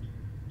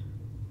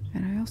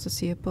 And I also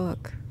see a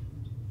book.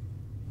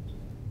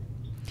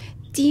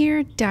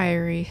 Dear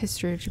Diary,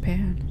 History of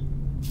Japan.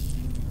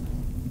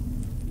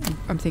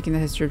 I'm thinking the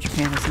History of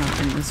Japan is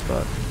not in this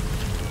book.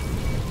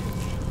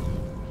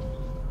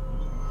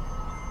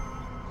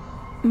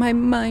 My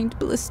mind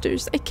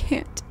blisters. I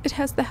can't. It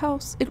has the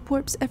house. It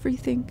warps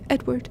everything.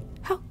 Edward,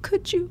 how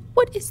could you?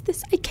 What is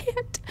this? I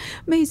can't.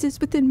 Mazes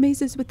within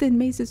mazes within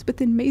mazes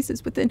within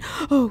mazes within.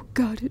 Oh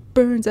God, it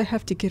burns. I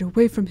have to get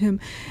away from him.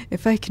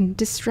 If I can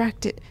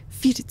distract it,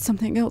 feed it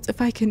something else.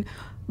 If I can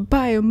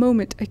buy a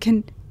moment, I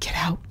can get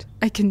out.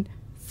 I can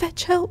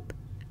fetch help.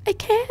 I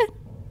can.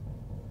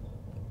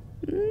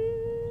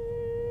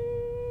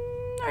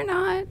 Or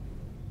not.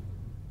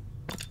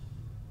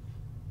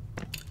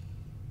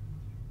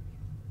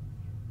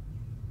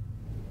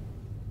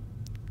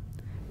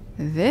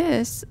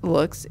 This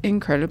looks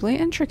incredibly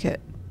intricate.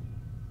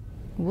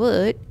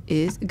 What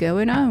is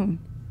going on?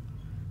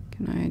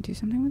 Can I do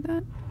something with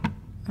that?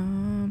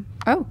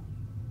 Oh.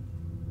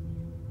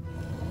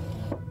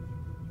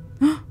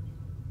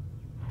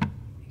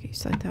 You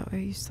slide that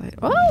way, you slide.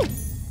 Oh!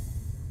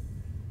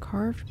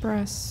 Carved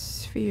brass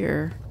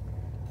sphere.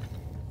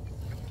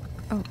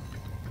 Oh.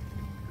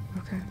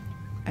 Okay.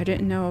 I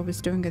didn't know I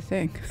was doing a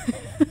thing.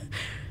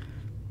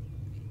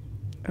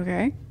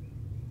 Okay.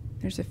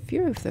 There's a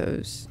few of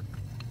those.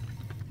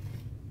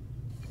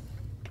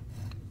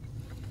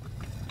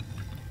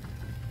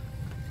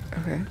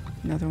 Okay,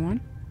 another one.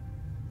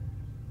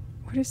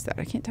 What is that?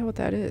 I can't tell what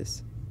that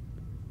is.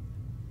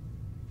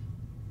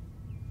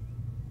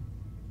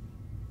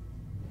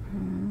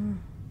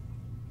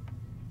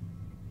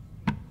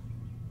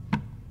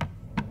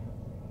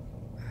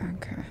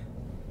 Okay.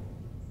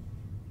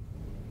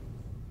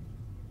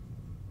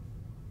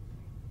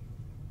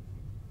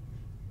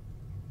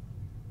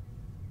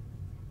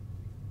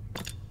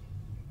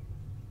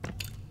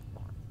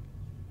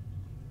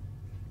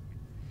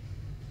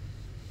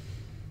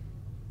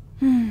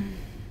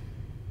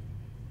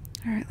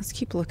 Alright, let's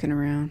keep looking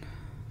around.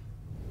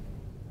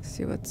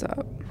 See what's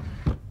up.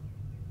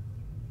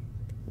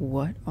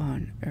 What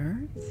on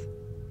earth?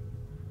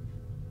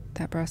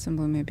 That brass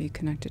symbol may be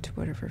connected to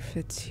whatever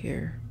fits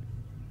here.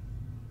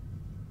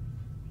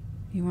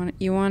 You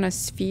want a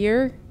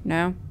sphere?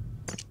 No?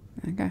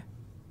 Okay.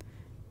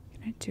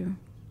 Can I do?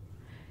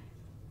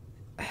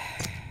 I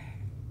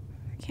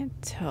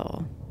can't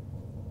tell.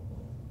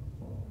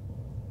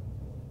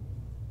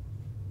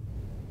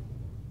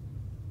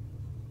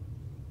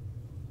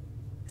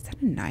 Is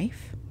that a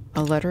knife?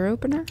 A letter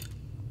opener?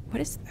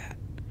 What is that?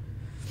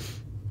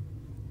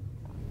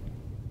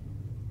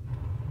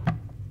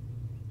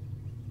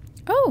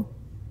 Oh!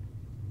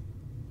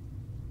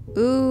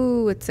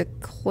 Ooh, it's a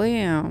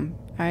clam.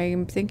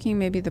 I'm thinking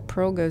maybe the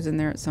pearl goes in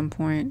there at some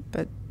point,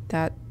 but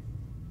that...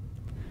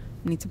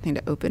 I need something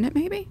to open it,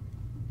 maybe?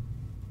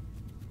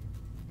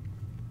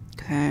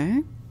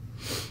 Okay.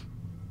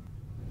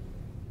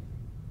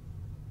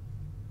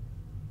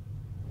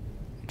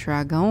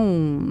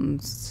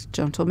 Dragons.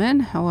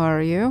 Gentlemen, how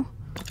are you?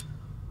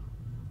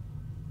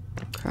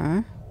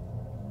 Okay.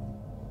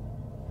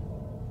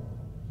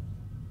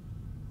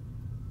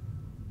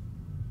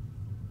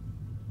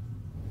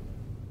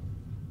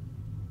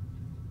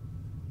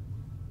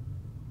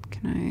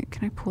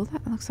 Can I pull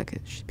that? It looks like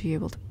it should be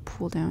able to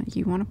pull down.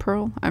 You want a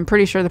pearl? I'm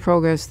pretty sure the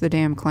pearl goes to the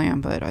damn clam,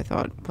 but I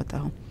thought, what the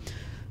hell?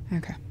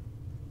 Okay.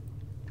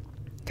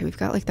 Okay, we've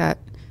got like that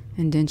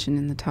indentation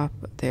in the top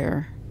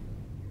there.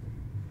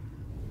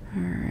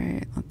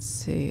 Alright, let's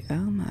see. Oh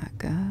my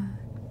god.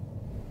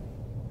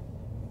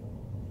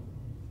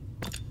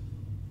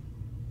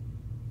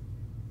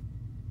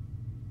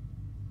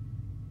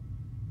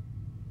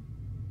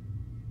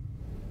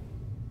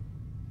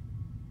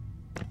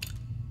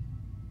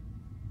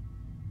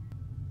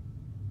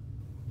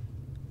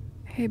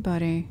 Hey,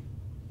 buddy.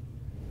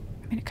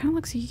 I mean, it kind of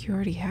looks like you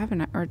already have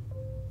an... Or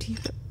do you...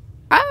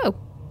 Oh!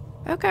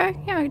 Okay,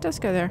 yeah, it does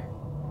go there.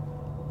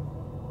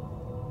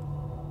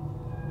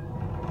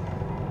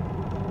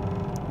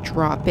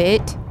 Drop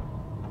it.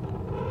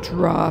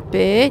 Drop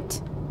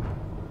it.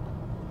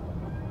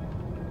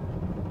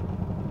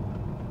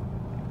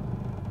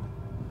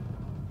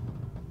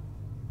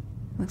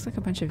 Looks like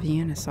a bunch of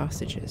Vienna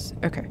sausages.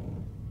 Okay.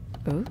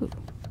 Ooh.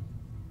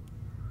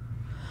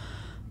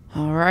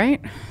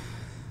 Alright.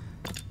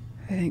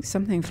 I think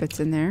something fits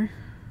in there.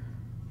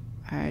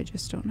 I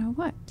just don't know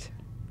what.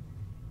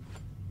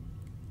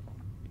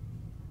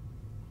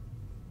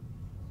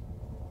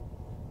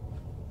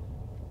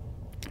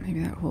 Maybe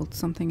that holds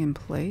something in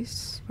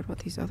place. What about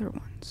these other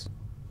ones?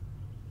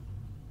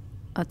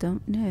 I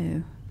don't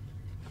know.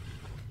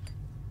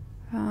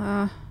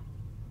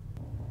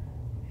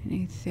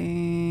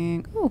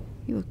 Anything? Oh,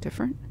 you look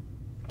different.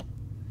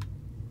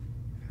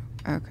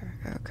 Okay,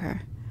 okay.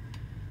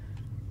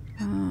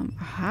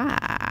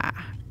 Aha.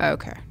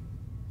 Okay.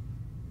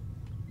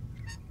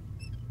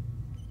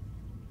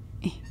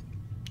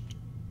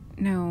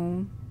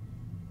 No.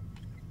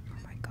 Oh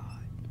my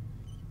god.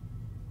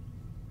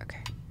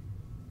 Okay.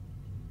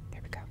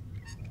 There we go.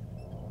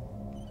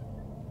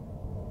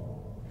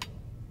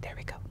 There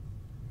we go.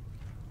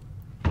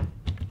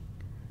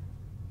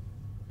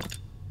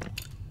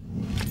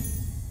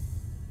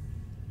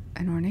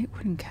 An ornate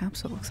wooden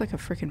capsule. Looks like a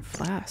freaking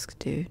flask,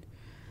 dude.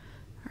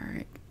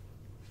 Alright.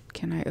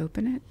 Can I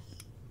open it?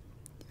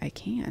 I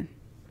can.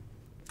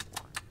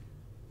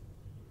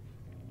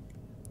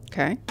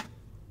 Okay.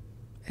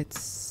 It's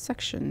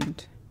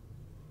sectioned.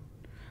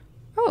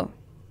 Oh.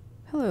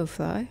 Hello,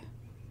 fly.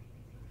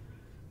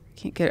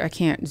 I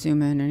can't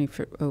zoom in any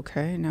for...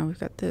 Okay, now we've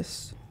got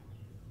this.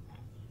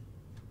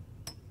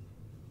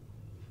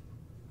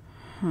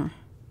 Huh.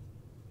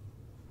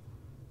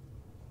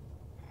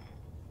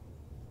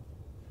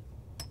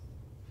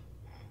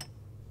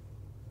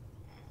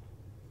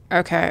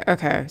 Okay,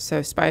 okay.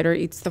 So spider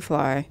eats the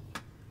fly.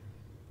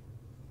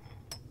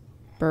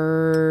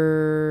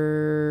 Bird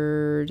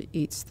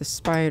eats the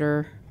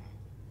spider.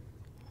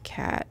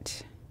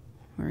 Cat,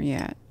 where are you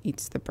at?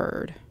 Eats the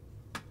bird.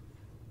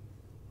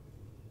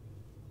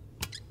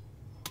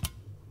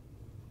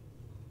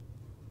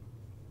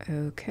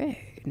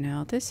 Okay,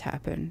 now this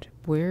happened.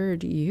 Where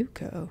do you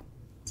go?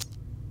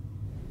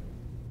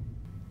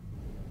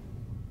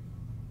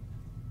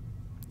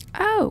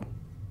 Oh!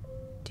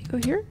 Do you go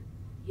here?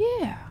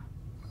 Yeah.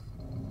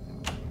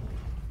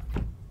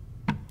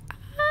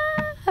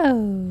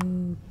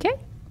 Okay.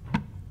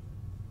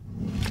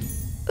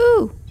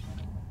 Ooh!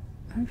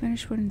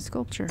 Unfinished wooden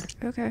sculpture.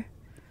 Okay.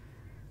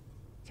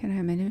 Can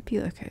I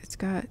manipulate? Okay, it's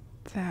got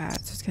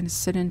that. So it's going to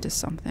sit into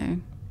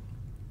something.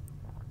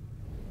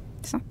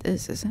 It's not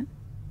this, is it?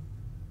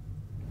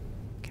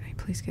 Can I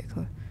please get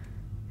close?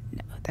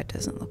 No, that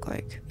doesn't look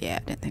like... Yeah,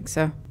 I didn't think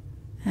so.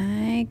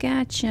 I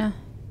gotcha.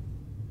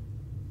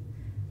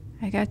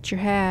 I got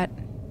your hat.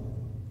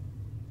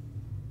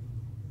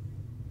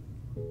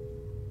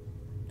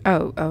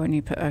 Oh, and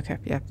you put... Okay,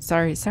 yeah.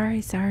 Sorry.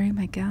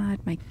 My God.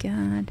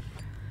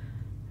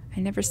 I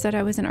never said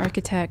I was an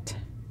architect.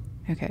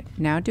 Okay,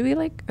 now do we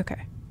like...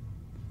 Okay.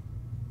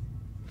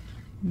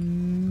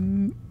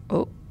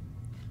 Oh.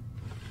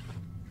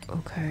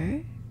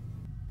 Okay.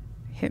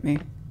 Hit me.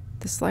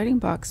 The sliding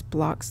box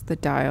blocks the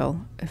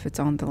dial if it's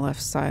on the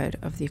left side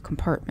of the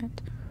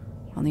compartment.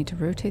 I'll need to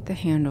rotate the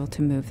handle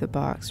to move the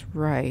box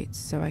right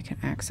so I can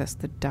access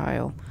the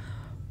dial.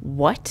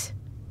 What?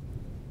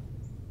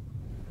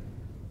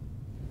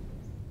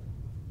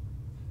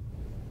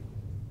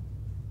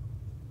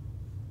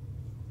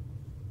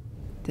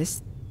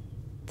 This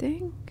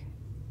thing?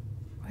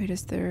 Wait,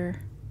 is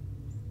there...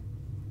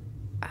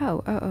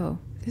 Oh.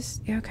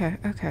 This... Yeah, okay.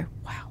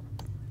 Wow.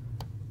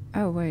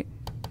 Oh, wait.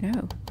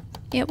 No.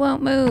 It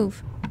won't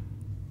move.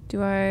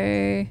 Do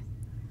I...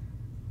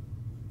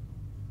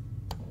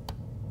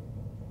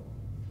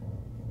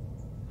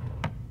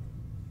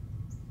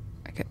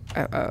 Okay.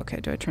 Oh, okay.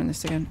 Do I turn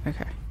this again?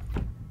 Okay.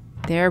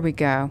 There we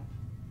go.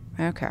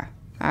 Okay.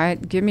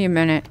 Give me a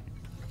minute.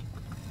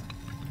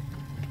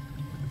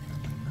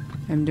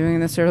 I'm doing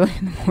this early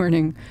in the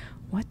morning.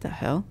 What the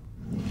hell?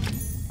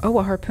 Oh,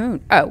 a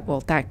harpoon. Oh, well,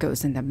 that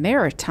goes in the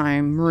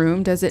maritime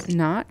room, does it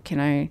not? Can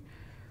I?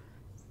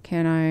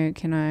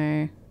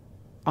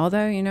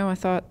 Although, you know, I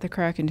thought the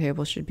cracking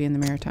table should be in the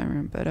maritime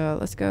room. But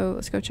let's go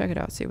check it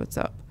out, see what's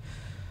up.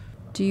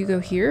 Do you go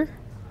here?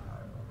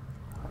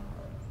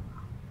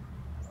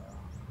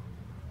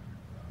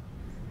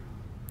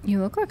 You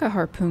look like a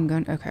harpoon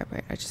gun. Okay,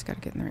 wait, I just gotta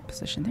get in the right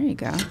position. There you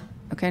go.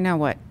 Okay, now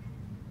what?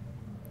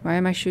 Why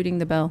am I shooting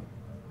the bell?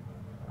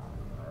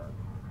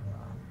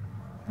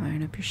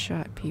 Line up your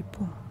shot,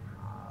 people.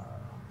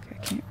 Okay, I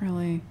can't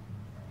really...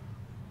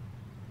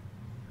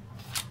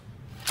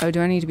 Oh,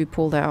 do I need to be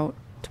pulled out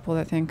to pull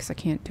that thing? Because I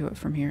can't do it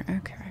from here.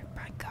 Okay,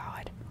 my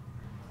God.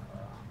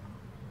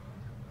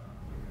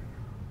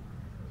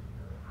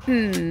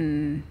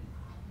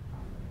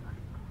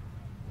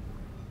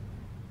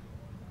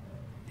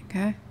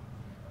 Okay.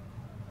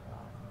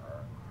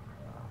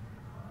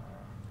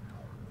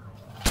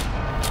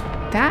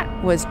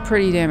 That was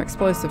pretty damn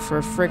explosive for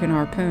a friggin'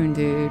 harpoon,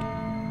 dude.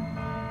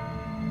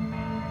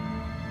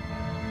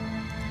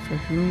 For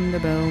whom the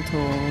bell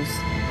tolls.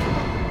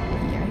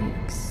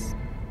 Yikes.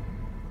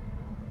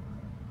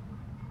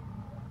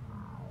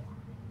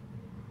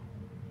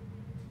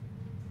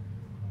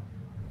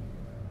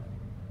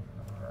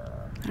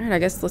 Alright, I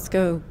guess let's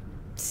go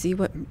see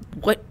what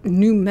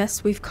new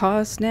mess we've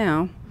caused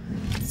now.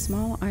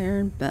 Small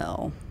iron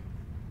bell.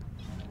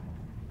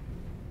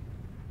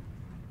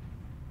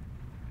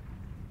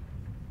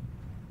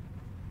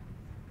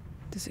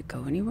 Does it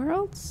go anywhere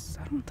else?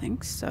 I don't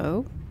think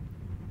so.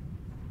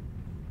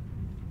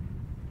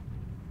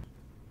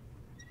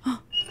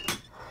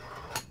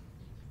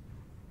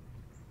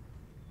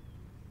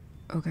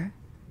 Okay.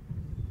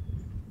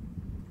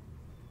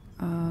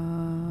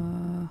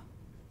 Oh!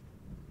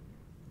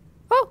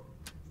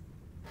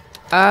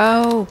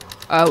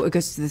 Oh, it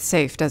goes to the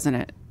safe, doesn't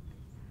it?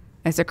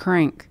 It's a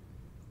crank.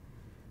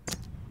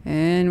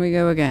 And we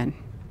go again.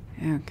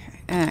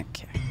 Okay,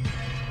 okay.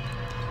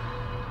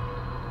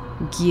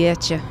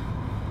 Getcha.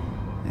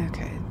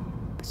 Okay.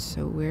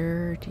 So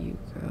where do you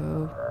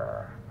go?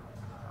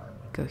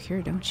 You go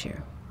here, don't you?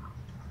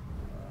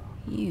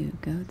 You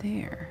go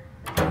there.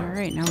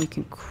 Alright, now we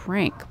can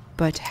crank.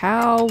 But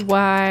how?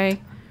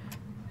 Why?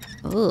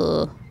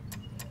 Ugh.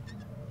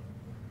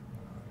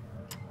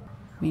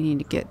 We need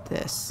to get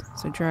this.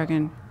 So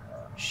dragon,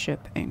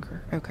 ship,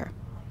 anchor. Okay.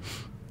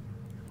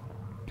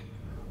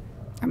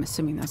 I'm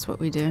assuming that's what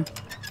we do.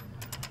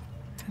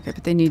 Okay,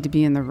 but they need to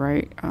be in the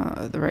right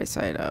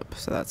side up,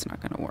 so that's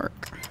not gonna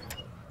work.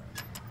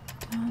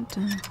 Dun,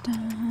 dun,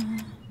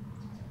 dun.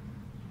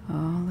 All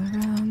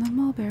around the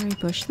mulberry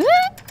bush.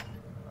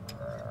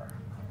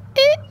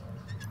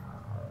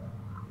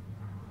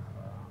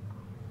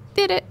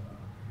 Did it?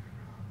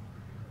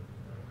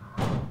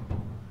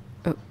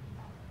 Oh,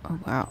 oh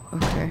wow.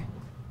 Okay.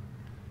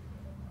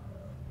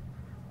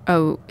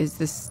 Oh, is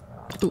this?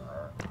 Ooh.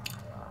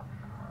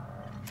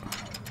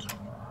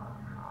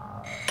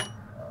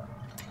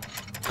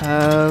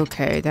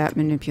 Okay, that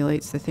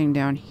manipulates the thing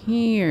down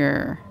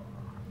here.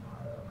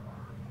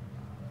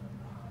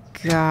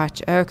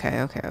 Gotcha.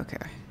 Okay, okay,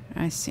 okay.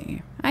 I see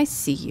you. I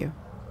see you.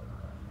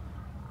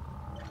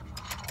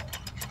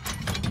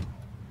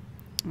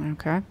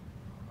 Okay.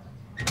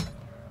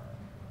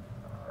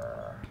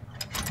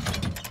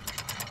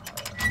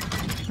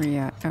 Where you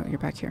at? Oh, you're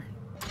back here.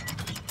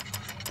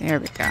 There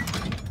we go.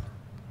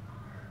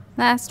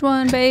 Last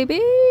one, baby!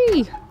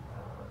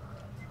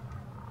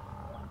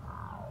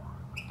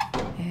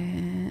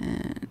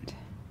 And...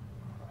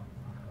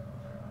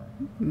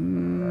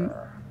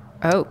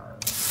 oh.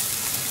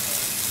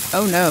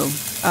 Oh no.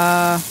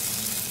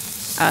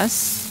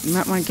 Us? You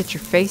might want to get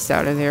your face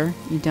out of there,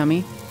 you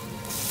dummy.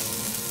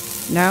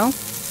 No?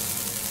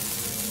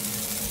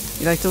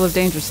 You like to live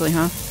dangerously,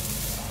 huh?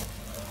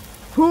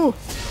 Whew.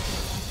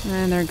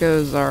 And there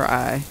goes our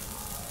eye.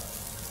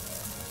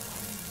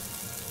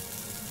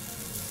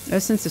 No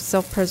sense of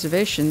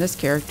self-preservation, this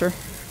character.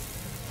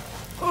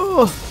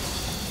 Oh!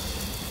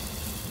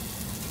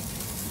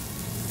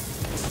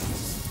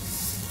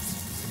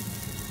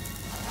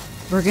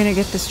 We're gonna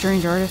get the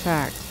strange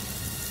artifact.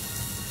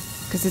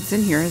 Because it's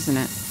in here, isn't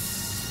it?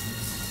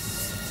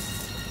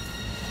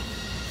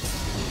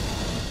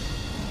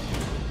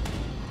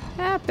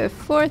 Happy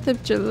 4th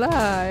of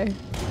July.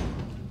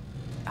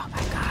 Oh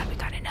my god, we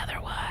got another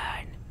one.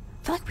 I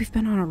feel like we've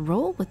been on a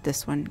roll with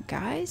this one,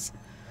 guys.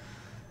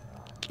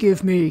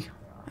 Give me.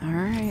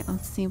 Alright,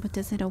 let's see. What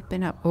does it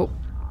open up? Oh.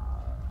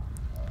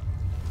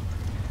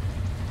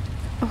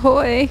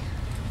 Ahoy.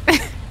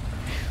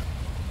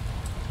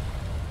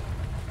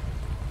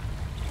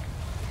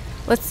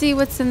 Let's see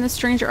what's in the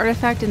strange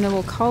artifact and then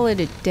we'll call it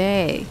a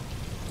day.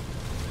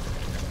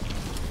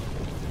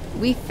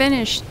 We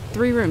finished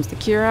 3 rooms. The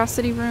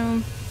curiosity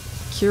room,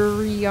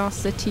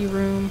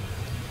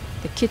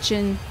 the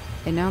kitchen,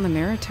 and now the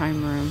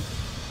maritime room.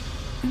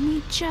 And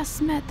we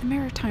just met the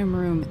maritime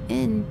room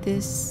in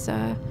this,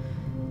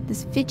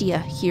 this video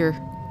here.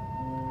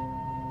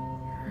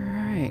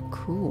 Alright,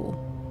 cool.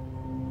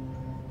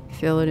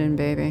 Fill it in,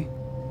 baby.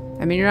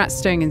 I mean, you're not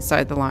staying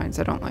inside the lines.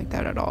 I don't like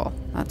that at all.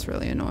 That's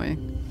really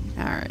annoying.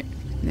 Alright,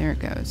 there it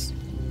goes.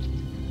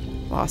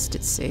 Lost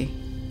at sea.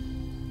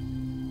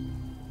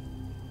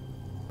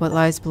 What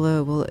lies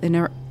below will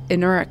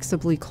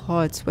inexorably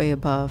claw its way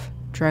above,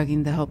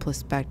 dragging the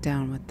helpless back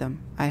down with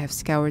them. I have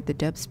scoured the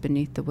depths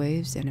beneath the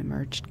waves and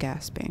emerged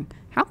gasping.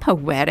 How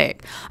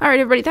poetic. All right,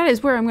 everybody, that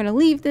is where I'm going to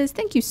leave this.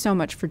 Thank you so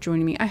much for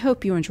joining me. I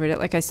hope you enjoyed it.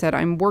 Like I said,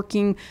 I'm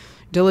working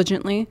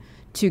diligently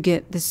to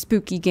get the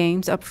spooky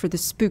games up for the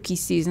spooky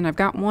season. I've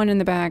got one in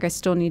the bag I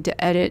still need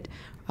to edit.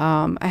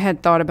 I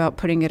had thought about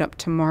putting it up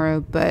tomorrow,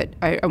 but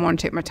I want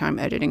to take my time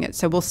editing it.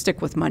 So we'll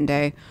stick with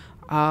Monday.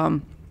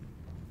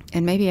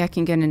 And maybe I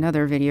can get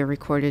another video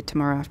recorded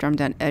tomorrow after I'm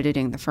done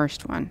editing the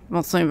first one.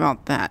 We'll see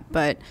about that.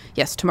 But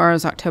yes, tomorrow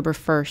is October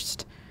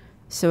 1st.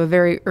 So a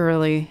very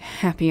early,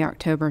 happy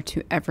October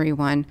to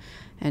everyone.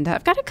 And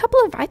I've got a couple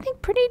of, I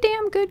think, pretty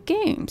damn good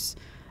games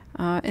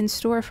in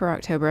store for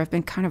October. I've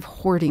been kind of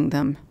hoarding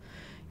them,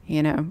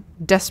 you know,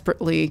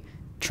 desperately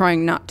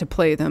trying not to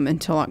play them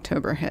until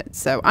October hits.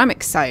 So I'm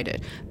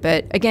excited.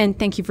 But again,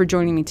 thank you for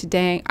joining me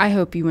today. I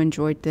hope you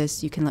enjoyed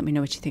this. You can let me know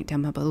what you think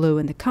down below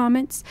in the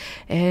comments.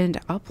 And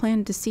I'll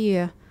plan to see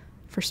you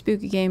for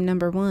Spooky Game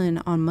number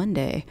 1 on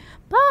Monday.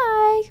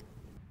 Bye!